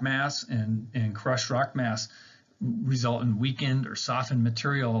open rock mass and crushed rock mass result in weakened or softened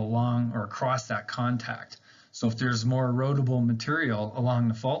material along or across that contact? So if there's more erodible material along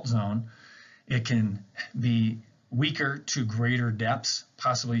the fault zone, it can be weaker to greater depths,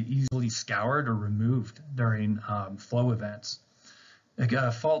 possibly easily scoured or removed during flow events.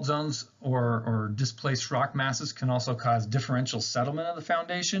 Fault zones or displaced rock masses can also cause differential settlement of the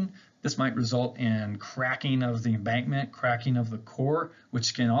foundation. This might result in cracking of the embankment, cracking of the core,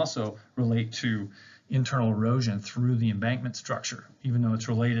 which can also relate to internal erosion through the embankment structure, even though it's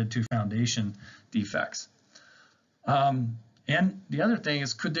related to foundation defects. And the other thing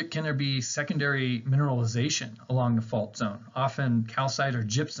is, can there be secondary mineralization along the fault zone? Often calcite or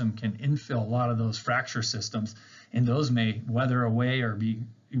gypsum can infill a lot of those fracture systems, and those may weather away or be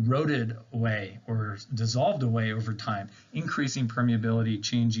eroded away or dissolved away over time, increasing permeability,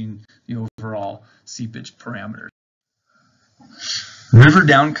 changing the overall seepage parameters. River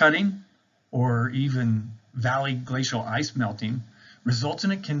downcutting or even valley glacial ice melting results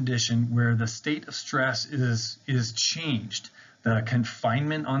in a condition where the state of stress is changed. The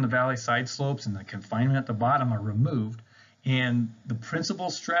confinement on the valley side slopes and the confinement at the bottom are removed, and the principal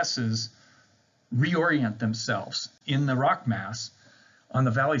stresses reorient themselves in the rock mass. On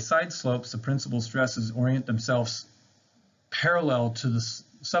the valley side slopes, the principal stresses orient themselves subparallel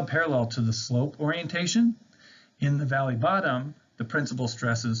to the slope orientation. In the valley bottom, the principal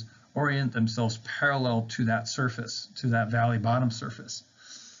stresses orient themselves parallel to that surface, to that valley bottom surface.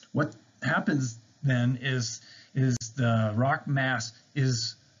 What happens then is the rock mass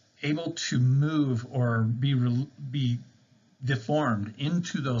is able to move or be deformed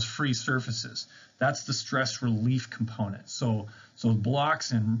into those free surfaces. That's the stress relief component. So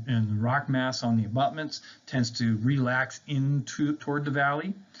blocks and rock mass on the abutments tends to relax toward the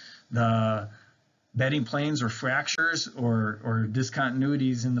valley. The bedding planes or fractures or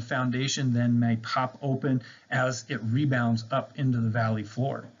discontinuities in the foundation then may pop open as it rebounds up into the valley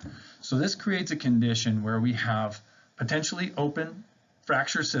floor. So this creates a condition where we have potentially open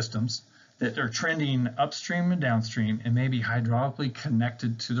fracture systems that are trending upstream and downstream and may be hydraulically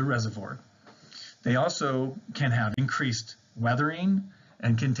connected to the reservoir. They also can have increased weathering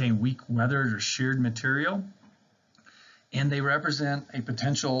and contain weak weathered or sheared material, and they represent a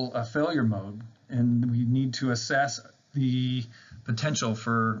potential failure mode, and we need to assess the potential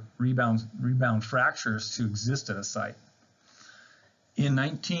for rebound fractures to exist at a site. In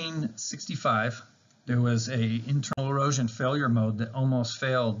 1965, there was an internal erosion failure mode that almost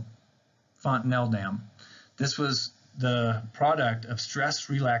failed Fontenelle Dam. This was the product of stress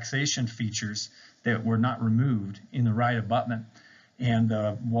relaxation features that were not removed in the right abutment. And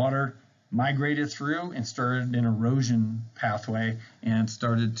the water migrated through and started an erosion pathway and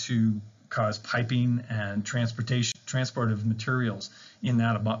started to cause piping and transport of materials in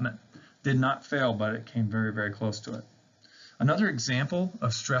that abutment. Did not fail, but it came very, very close to it. Another example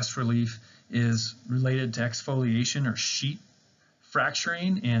of stress relief is related to exfoliation or sheet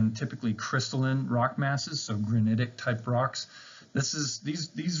fracturing in typically crystalline rock masses, so granitic type rocks.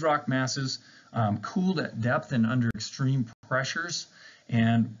 These rock masses cooled at depth and under extreme pressures,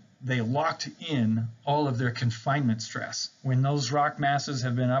 and they locked in all of their confinement stress. When those rock masses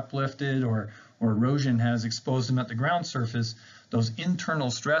have been uplifted or erosion has exposed them at the ground surface, those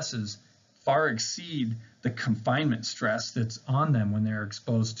internal stresses far exceed the confinement stress that's on them when they're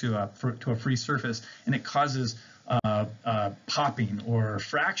exposed to a free surface, and it causes popping or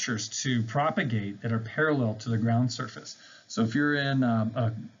fractures to propagate that are parallel to the ground surface. So if you're in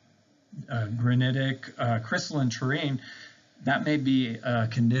a granitic crystalline terrain, that may be a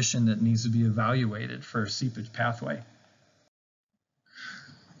condition that needs to be evaluated for a seepage pathway.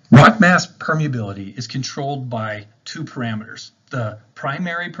 Rock mass permeability is controlled by two parameters: the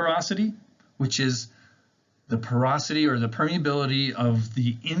primary porosity, which is the porosity or the permeability of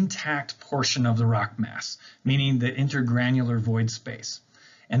the intact portion of the rock mass, meaning the intergranular void space.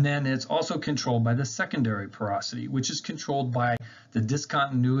 And then it's also controlled by the secondary porosity, which is controlled by the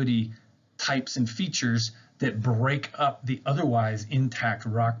discontinuity types and features that break up the otherwise intact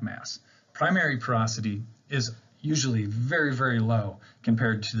rock mass. Primary porosity is usually very, very low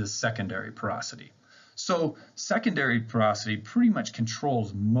compared to the secondary porosity. So secondary porosity pretty much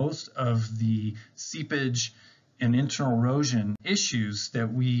controls most of the seepage and internal erosion issues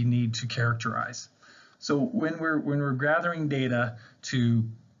that we need to characterize. So when we're gathering data to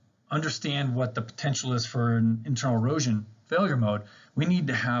understand what the potential is for an internal erosion failure mode, we need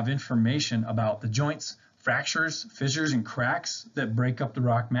to have information about the joints, fractures, fissures, and cracks that break up the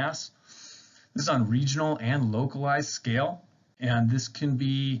rock mass. This is on regional and localized scale, and this can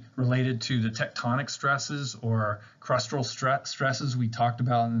be related to the tectonic stresses or crustal stresses we talked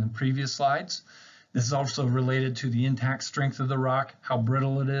about in the previous slides. This is also related to the intact strength of the rock, how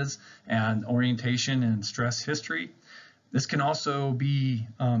brittle it is, and orientation and stress history. This can also be,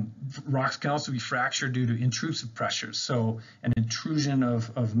 rocks can also be fractured due to intrusive pressures. So an intrusion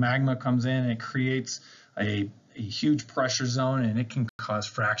of magma comes in and it creates a huge pressure zone, and it can cause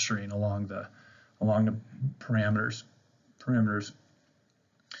fracturing along the parameters.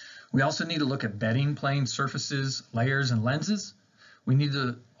 We also need to look at bedding, plane surfaces, layers, and lenses. We need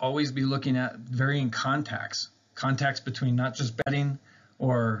to always be looking at varying contacts between not just bedding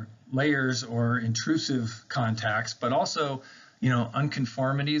or layers or intrusive contacts, but also,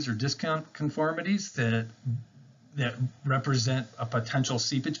 unconformities or disconformities that represent a potential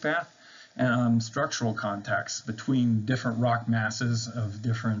seepage path, and structural contacts between different rock masses of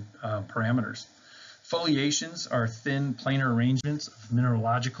different parameters. Foliations are thin planar arrangements of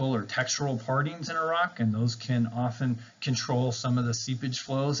mineralogical or textural partings in a rock, and those can often control some of the seepage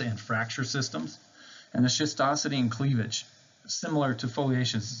flows and fracture systems. And the schistosity and cleavage, similar to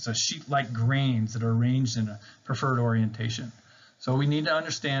foliations, it's a sheet-like grains that are arranged in a preferred orientation. So we need to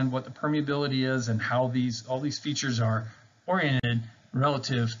understand what the permeability is and how all these features are oriented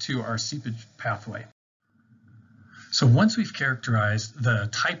relative to our seepage pathway. So once we've characterized the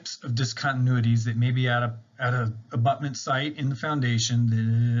types of discontinuities that may be at a abutment site in the foundation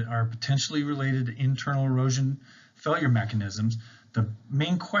that are potentially related to internal erosion failure mechanisms, the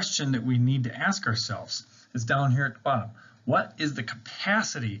main question that we need to ask ourselves is down here at the bottom. What is the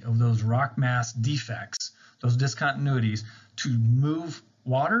capacity of those rock mass defects, those discontinuities, to move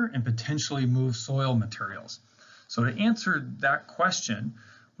water and potentially move soil materials? So to answer that question,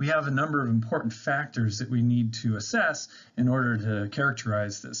 we have a number of important factors that we need to assess in order to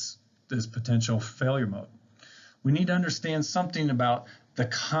characterize this potential failure mode. We need to understand something about the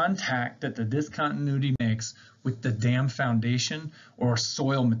contact that the discontinuity makes with the dam foundation or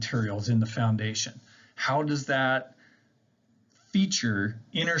soil materials in the foundation. How does that feature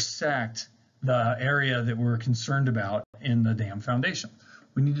intersect the area that we're concerned about in the dam foundation?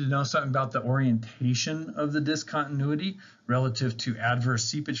 We need to know something about the orientation of the discontinuity relative to adverse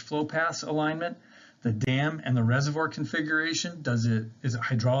seepage flow paths alignment, the dam and the reservoir configuration. Is it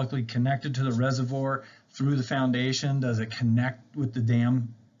hydraulically connected to the reservoir through the foundation? Does it connect with the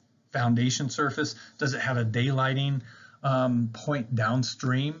dam foundation surface? Does it have a daylighting point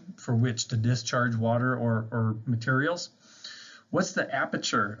downstream for which to discharge water or materials? What's the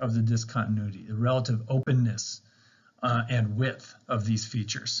aperture of the discontinuity, the relative openness and width of these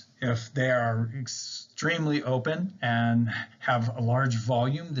features. If they are extremely open and have a large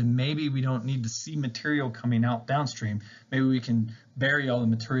volume, then maybe we don't need to see material coming out downstream. Maybe we can bury all the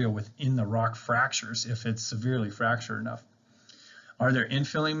material within the rock fractures if it's severely fractured enough. Are there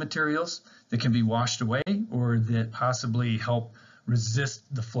infilling materials that can be washed away or that possibly help resist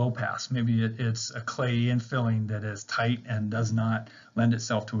the flow paths? Maybe it's a clay infilling that is tight and does not lend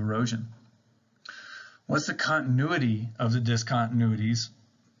itself to erosion. What's the continuity of the discontinuities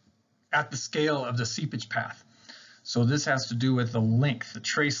at the scale of the seepage path? So this has to do with the length, the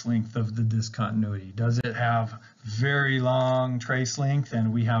trace length of the discontinuity. Does it have very long trace length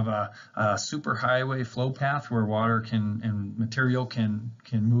and we have a superhighway flow path where water and material can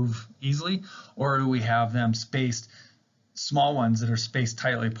move easily? Or do we have them spaced, small ones that are spaced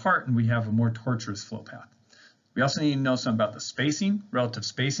tightly apart, and we have a more tortuous flow path? We also need to know something about the spacing, relative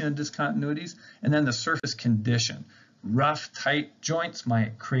spacing of discontinuities, and then the surface condition. Rough, tight joints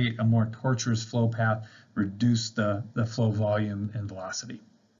might create a more tortuous flow path, reduce the flow volume and velocity.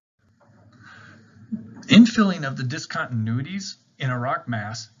 Infilling of the discontinuities in a rock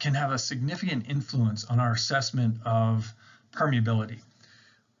mass can have a significant influence on our assessment of permeability.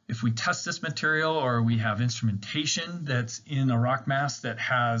 If we test this material or we have instrumentation that's in a rock mass that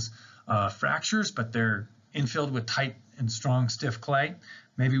has fractures, but they're infilled with tight and strong stiff clay.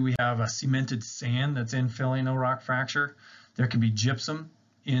 Maybe we have a cemented sand that's infilling a rock fracture. There can be gypsum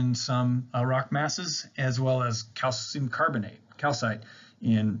in some rock masses, as well as calcium carbonate, calcite,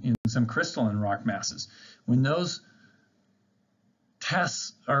 in some crystalline rock masses. When those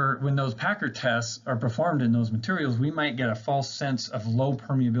tests when those Packer tests are performed in those materials, we might get a false sense of low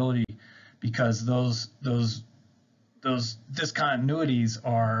permeability because those discontinuities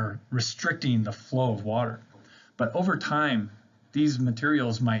are restricting the flow of water. But over time, these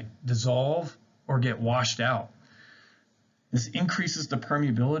materials might dissolve or get washed out. This increases the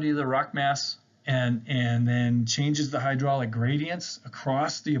permeability of the rock mass and then changes the hydraulic gradients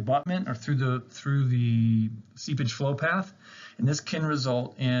across the abutment or through the seepage flow path. And this can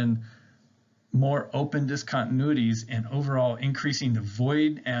result in more open discontinuities and overall increasing the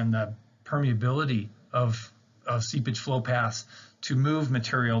void and the permeability of seepage flow paths to move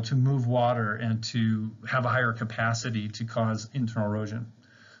material, to move water, and to have a higher capacity to cause internal erosion.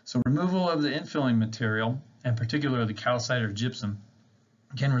 So removal of the infilling material, and particularly the calcite or gypsum,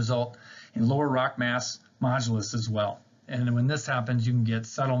 can result in lower rock mass modulus as well. And when this happens, you can get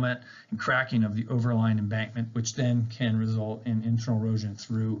settlement and cracking of the overlying embankment, which then can result in internal erosion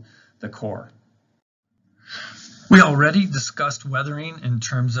through the core. We already discussed weathering in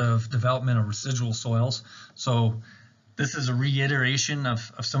terms of development of residual soils. So this is a reiteration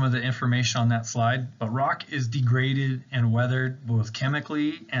of some of the information on that slide, but rock is degraded and weathered both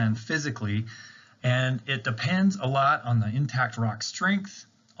chemically and physically, and it depends a lot on the intact rock strength,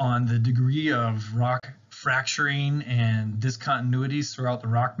 on the degree of rock fracturing and discontinuities throughout the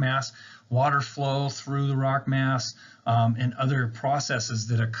rock mass, water flow through the rock mass, and other processes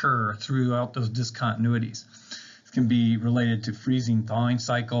that occur throughout those discontinuities. It can be related to freezing, thawing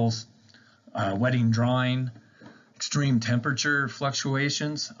cycles, wetting, drying, extreme temperature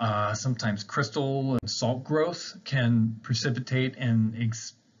fluctuations. Sometimes crystal and salt growth can precipitate and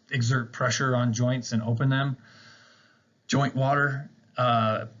exert pressure on joints and open them. Joint water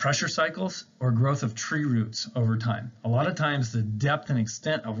pressure cycles or growth of tree roots over time. A lot of times the depth and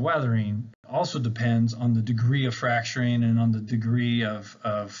extent of weathering also depends on the degree of fracturing and on the degree of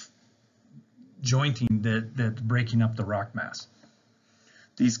jointing that's breaking up the rock mass.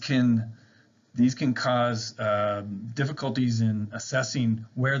 These can cause difficulties in assessing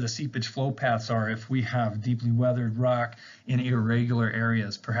where the seepage flow paths are if we have deeply weathered rock in irregular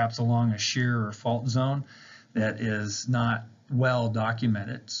areas, perhaps along a shear or fault zone that is not well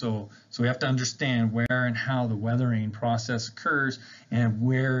documented. So we have to understand where and how the weathering process occurs and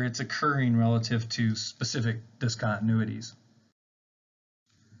where it's occurring relative to specific discontinuities.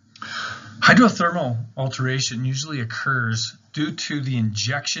 Hydrothermal alteration usually occurs due to the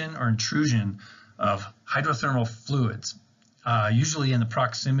injection or intrusion of hydrothermal fluids, usually in the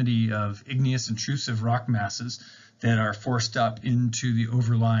proximity of igneous intrusive rock masses that are forced up into the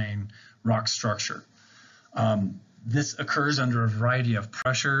overlying rock structure. This occurs under a variety of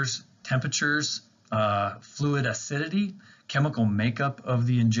pressures, temperatures, fluid acidity, chemical makeup of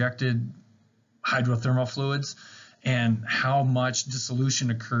the injected hydrothermal fluids, and how much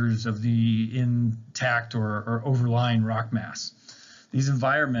dissolution occurs of the intact or overlying rock mass. These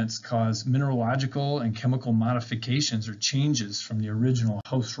environments cause mineralogical and chemical modifications or changes from the original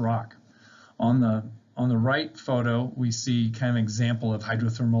host rock. On the on the right photo, we see kind of an example of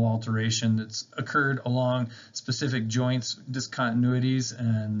hydrothermal alteration that's occurred along specific joints, discontinuities,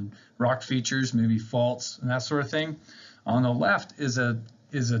 and rock features, maybe faults, and that sort of thing. On the left is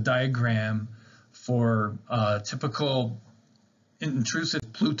a diagram for typical intrusive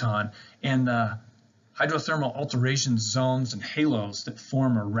pluton and the hydrothermal alteration zones and halos that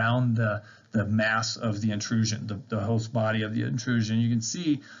form around the mass of the intrusion, the host body of the intrusion. You can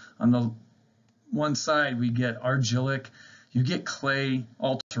see on the one side we get argillic, you get clay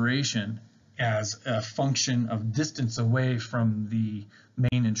alteration as a function of distance away from the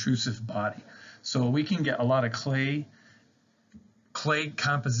main intrusive body. So we can get a lot of clay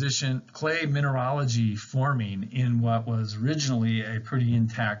composition, clay mineralogy forming in what was originally a pretty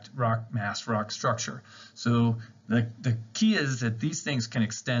intact rock mass, rock structure. So the key is that these things can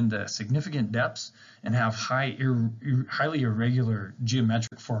extend to significant depths and have highly irregular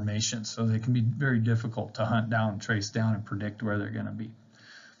geometric formations. So they can be very difficult to hunt down, trace down, and predict where they're going to be.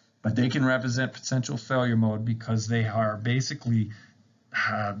 But they can represent potential failure mode because they are basically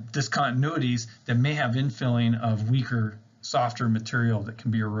discontinuities that may have infilling of weaker, softer material that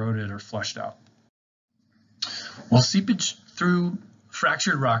can be eroded or flushed out. Well, seepage through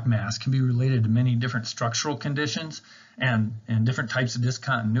fractured rock mass can be related to many different structural conditions and different types of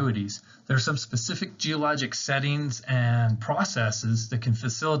discontinuities. There are some specific geologic settings and processes that can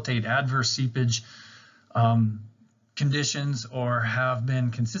facilitate adverse seepage conditions or have been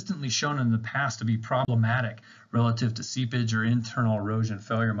consistently shown in the past to be problematic relative to seepage or internal erosion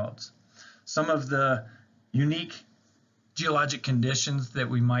failure modes. Some of the unique geologic conditions that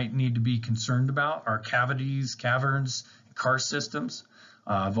we might need to be concerned about are cavities, caverns, karst systems.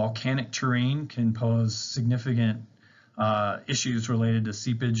 Volcanic terrain can pose significant issues related to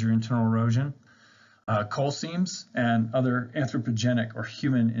seepage or internal erosion. Coal seams and other anthropogenic or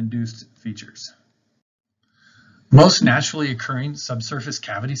human-induced features. Most naturally occurring subsurface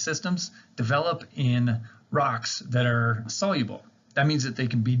cavity systems develop in rocks that are soluble. That means that they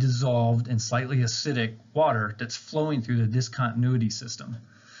can be dissolved in slightly acidic water that's flowing through the discontinuity system.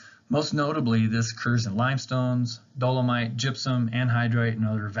 Most notably, this occurs in limestones, dolomite, gypsum, anhydrite, and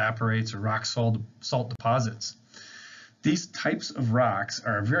other evaporates or rock salt deposits. These types of rocks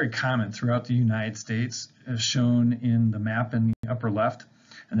are very common throughout the United States, as shown in the map in the upper left,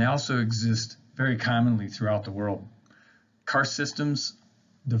 and they also exist very commonly throughout the world. Karst systems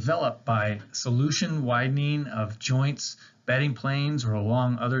develop by solution widening of joints, bedding planes, or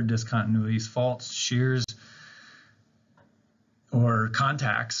along other discontinuities, faults, shears, or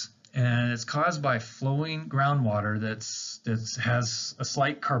contacts, and it's caused by flowing groundwater that has a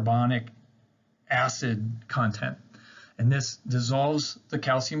slight carbonic acid content. And this dissolves the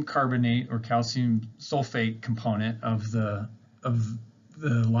calcium carbonate or calcium sulfate component of the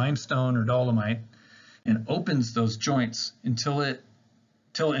limestone or dolomite and opens those joints until it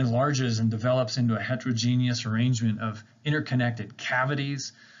enlarges and develops into a heterogeneous arrangement of interconnected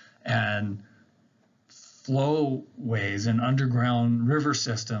cavities and flowways and underground river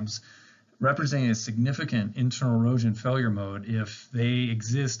systems, representing a significant internal erosion failure mode if they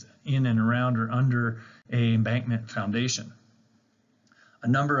exist in and around or under an embankment foundation. A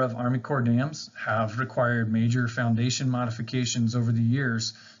number of Army Corps dams have required major foundation modifications over the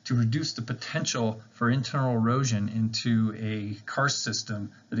years to reduce the potential for internal erosion into a karst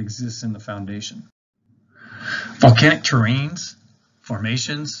system that exists in the foundation. Volcanic terrains,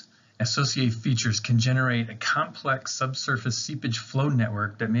 formations, associated features can generate a complex subsurface seepage flow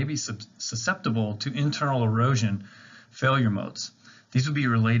network that may be susceptible to internal erosion failure modes. These would be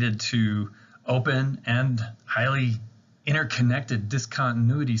related to open and highly interconnected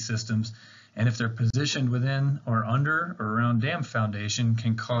discontinuity systems, and if they're positioned within or under or around dam foundation,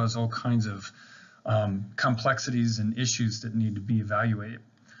 can cause all kinds of complexities and issues that need to be evaluated.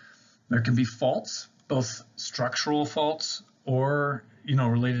 There can be faults, both structural faults or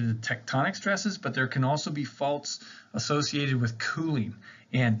related to tectonic stresses, but there can also be faults associated with cooling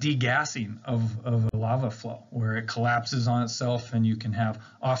and degassing of a lava flow, where it collapses on itself and you can have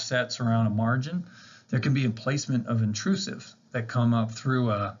offsets around a margin. There can be emplacement of intrusives that come up through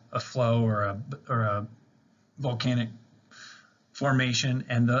a flow or a volcanic formation,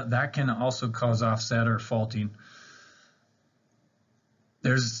 and that can also cause offset or faulting.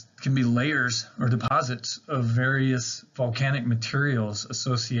 Can be layers or deposits of various volcanic materials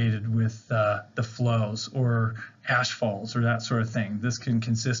associated with the flows or ash falls or that sort of thing. This can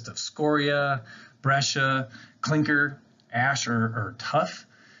consist of scoria, breccia, clinker, ash, or tuff.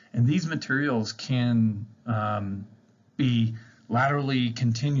 And these materials can be laterally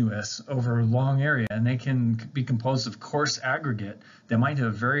continuous over a long area, and they can be composed of coarse aggregate that might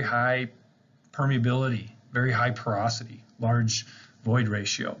have very high permeability, very high porosity, large void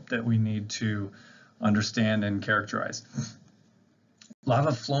ratio that we need to understand and characterize.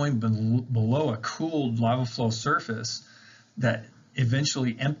 Lava flowing below a cooled lava flow surface that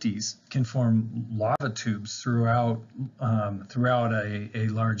eventually empties can form lava tubes throughout a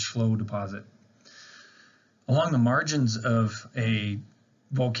large flow deposit. Along the margins of a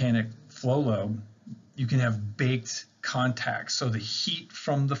volcanic flow lobe, you can have baked contacts. So the heat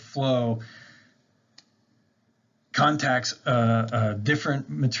from the flow contacts a different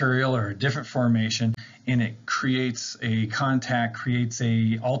material or a different formation, and it creates a contact, creates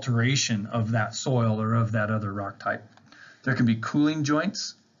a alteration of that soil or of that other rock type. There can be cooling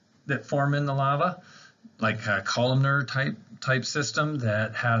joints that form in the lava, like a columnar type system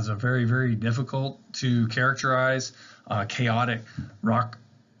that has a very, very difficult to characterize chaotic rock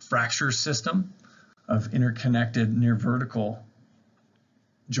fracture system of interconnected near vertical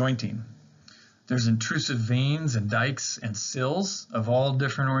jointing. There's intrusive veins and dikes and sills of all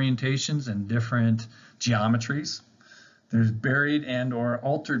different orientations and different geometries. There's buried and or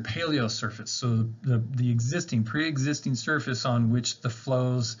altered paleosurface, so the pre-existing surface on which the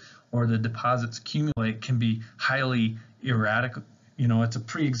flows or the deposits accumulate can be highly erratic. You know, it's a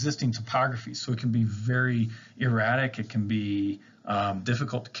pre-existing topography, so it can be very erratic. It can be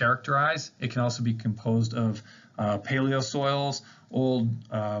difficult to characterize. It can also be composed of paleosoils,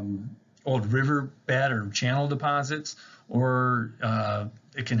 old riverbed or channel deposits, or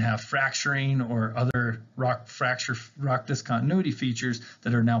it can have fracturing or other rock discontinuity features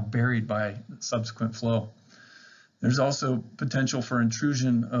that are now buried by subsequent flow. There's also potential for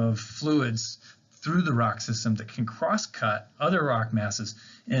intrusion of fluids through the rock system that can cross-cut other rock masses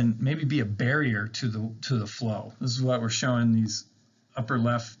and maybe be a barrier to the flow. This is what we're showing these upper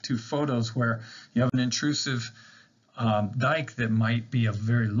left two photos, where you have an intrusive dike that might be of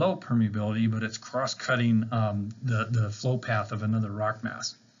very low permeability, but it's cross-cutting the flow path of another rock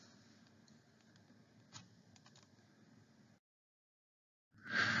mass.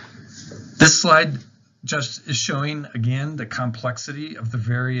 This slide just is showing again the complexity of the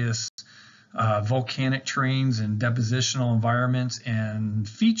various volcanic terrains and depositional environments and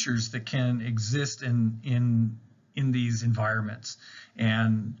features that can exist in these environments,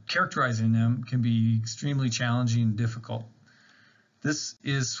 and characterizing them can be extremely challenging and difficult. This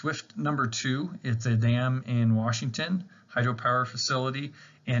is Swift number 2. It's a dam in Washington, hydropower facility,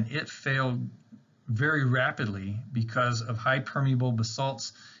 and it failed very rapidly because of high permeable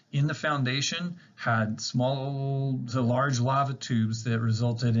basalts in the foundation, had small to large lava tubes that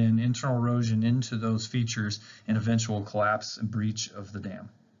resulted in internal erosion into those features and eventual collapse and breach of the dam.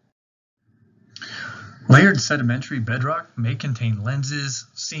 Layered sedimentary bedrock may contain lenses,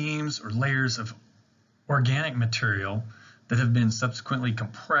 seams, or layers of organic material that have been subsequently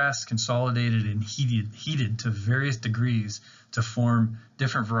compressed, consolidated, and heated to various degrees to form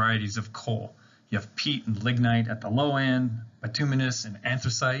different varieties of coal. You have peat and lignite at the low end, bituminous and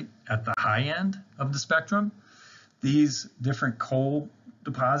anthracite at the high end of the spectrum. These different coal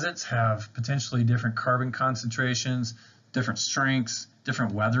deposits have potentially different carbon concentrations, different strengths,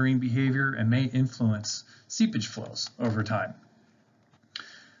 different weathering behavior, and may influence seepage flows over time.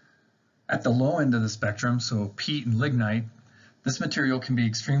 At the low end of the spectrum, so peat and lignite, this material can be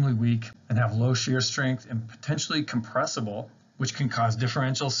extremely weak and have low shear strength and potentially compressible, which can cause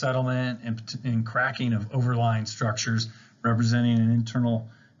differential settlement and cracking of overlying structures, representing an internal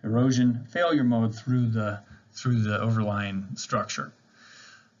erosion failure mode through the overlying structure.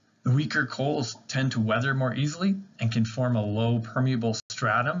 The weaker coals tend to weather more easily and can form a low permeable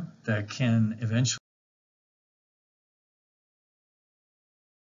stratum that can eventually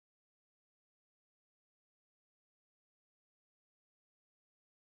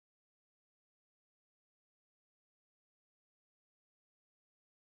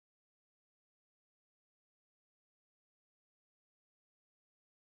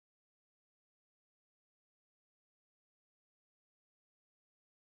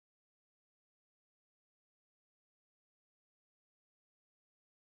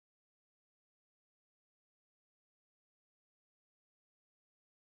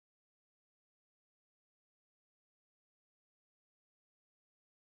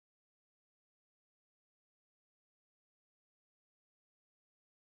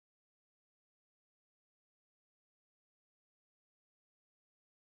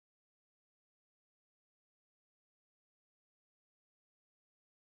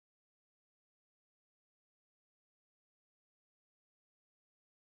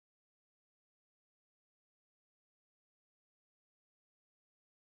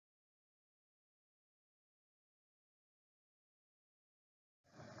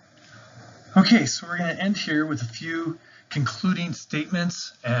Okay, so we're going to end here with a few concluding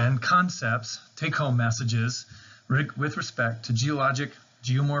statements and concepts, take-home messages with respect to geologic,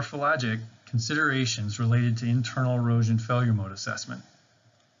 geomorphologic considerations related to internal erosion failure mode assessment.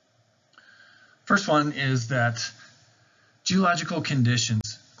 First one is that geological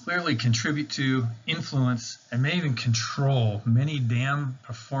conditions clearly contribute to, influence, and may even control many dam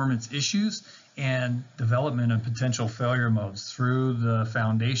performance issues and development of potential failure modes through the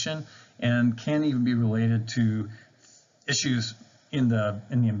foundation, and can even be related to issues in the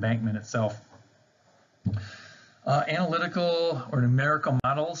embankment itself. Analytical or numerical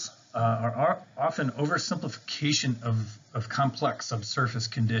models are often oversimplification of complex subsurface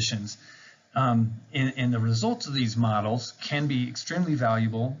conditions. And the results of these models can be extremely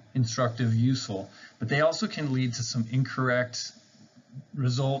valuable, instructive, useful, but they also can lead to some incorrect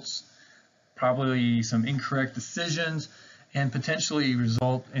results, probably some incorrect decisions, and potentially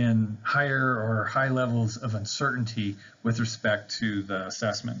result in high levels of uncertainty with respect to the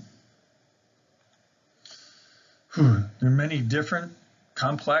assessment. There are many different,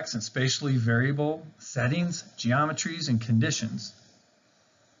 complex, and spatially variable settings, geometries, and conditions.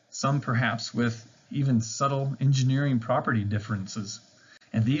 Some perhaps with even subtle engineering property differences.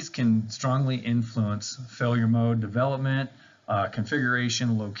 And these can strongly influence failure mode development,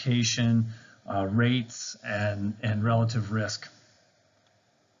 configuration, location, rates, and relative risk.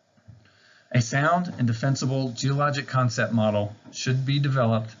 A sound and defensible geologic concept model should be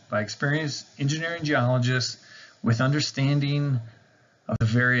developed by experienced engineering geologists with understanding of the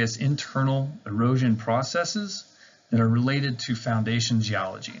various internal erosion processes that are related to foundation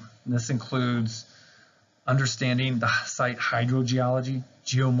geology. And this includes understanding the site hydrogeology,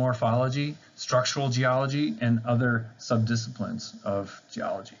 geomorphology, structural geology, and other subdisciplines of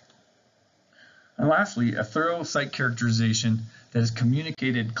geology. And lastly, a thorough site characterization that is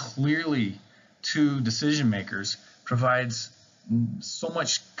communicated clearly to decision makers provides so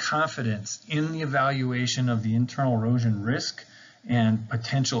much confidence in the evaluation of the internal erosion risk and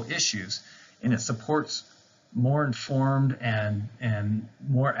potential issues, and it supports more informed and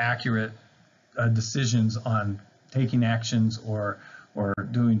more accurate decisions on taking actions or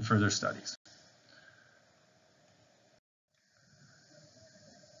doing further studies.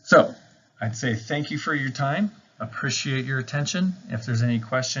 So I'd say thank you for your time. Appreciate your attention. If there's any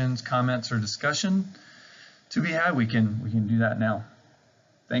questions, comments, or discussion to be had, we can do that now.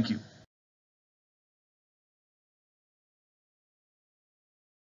 Thank you.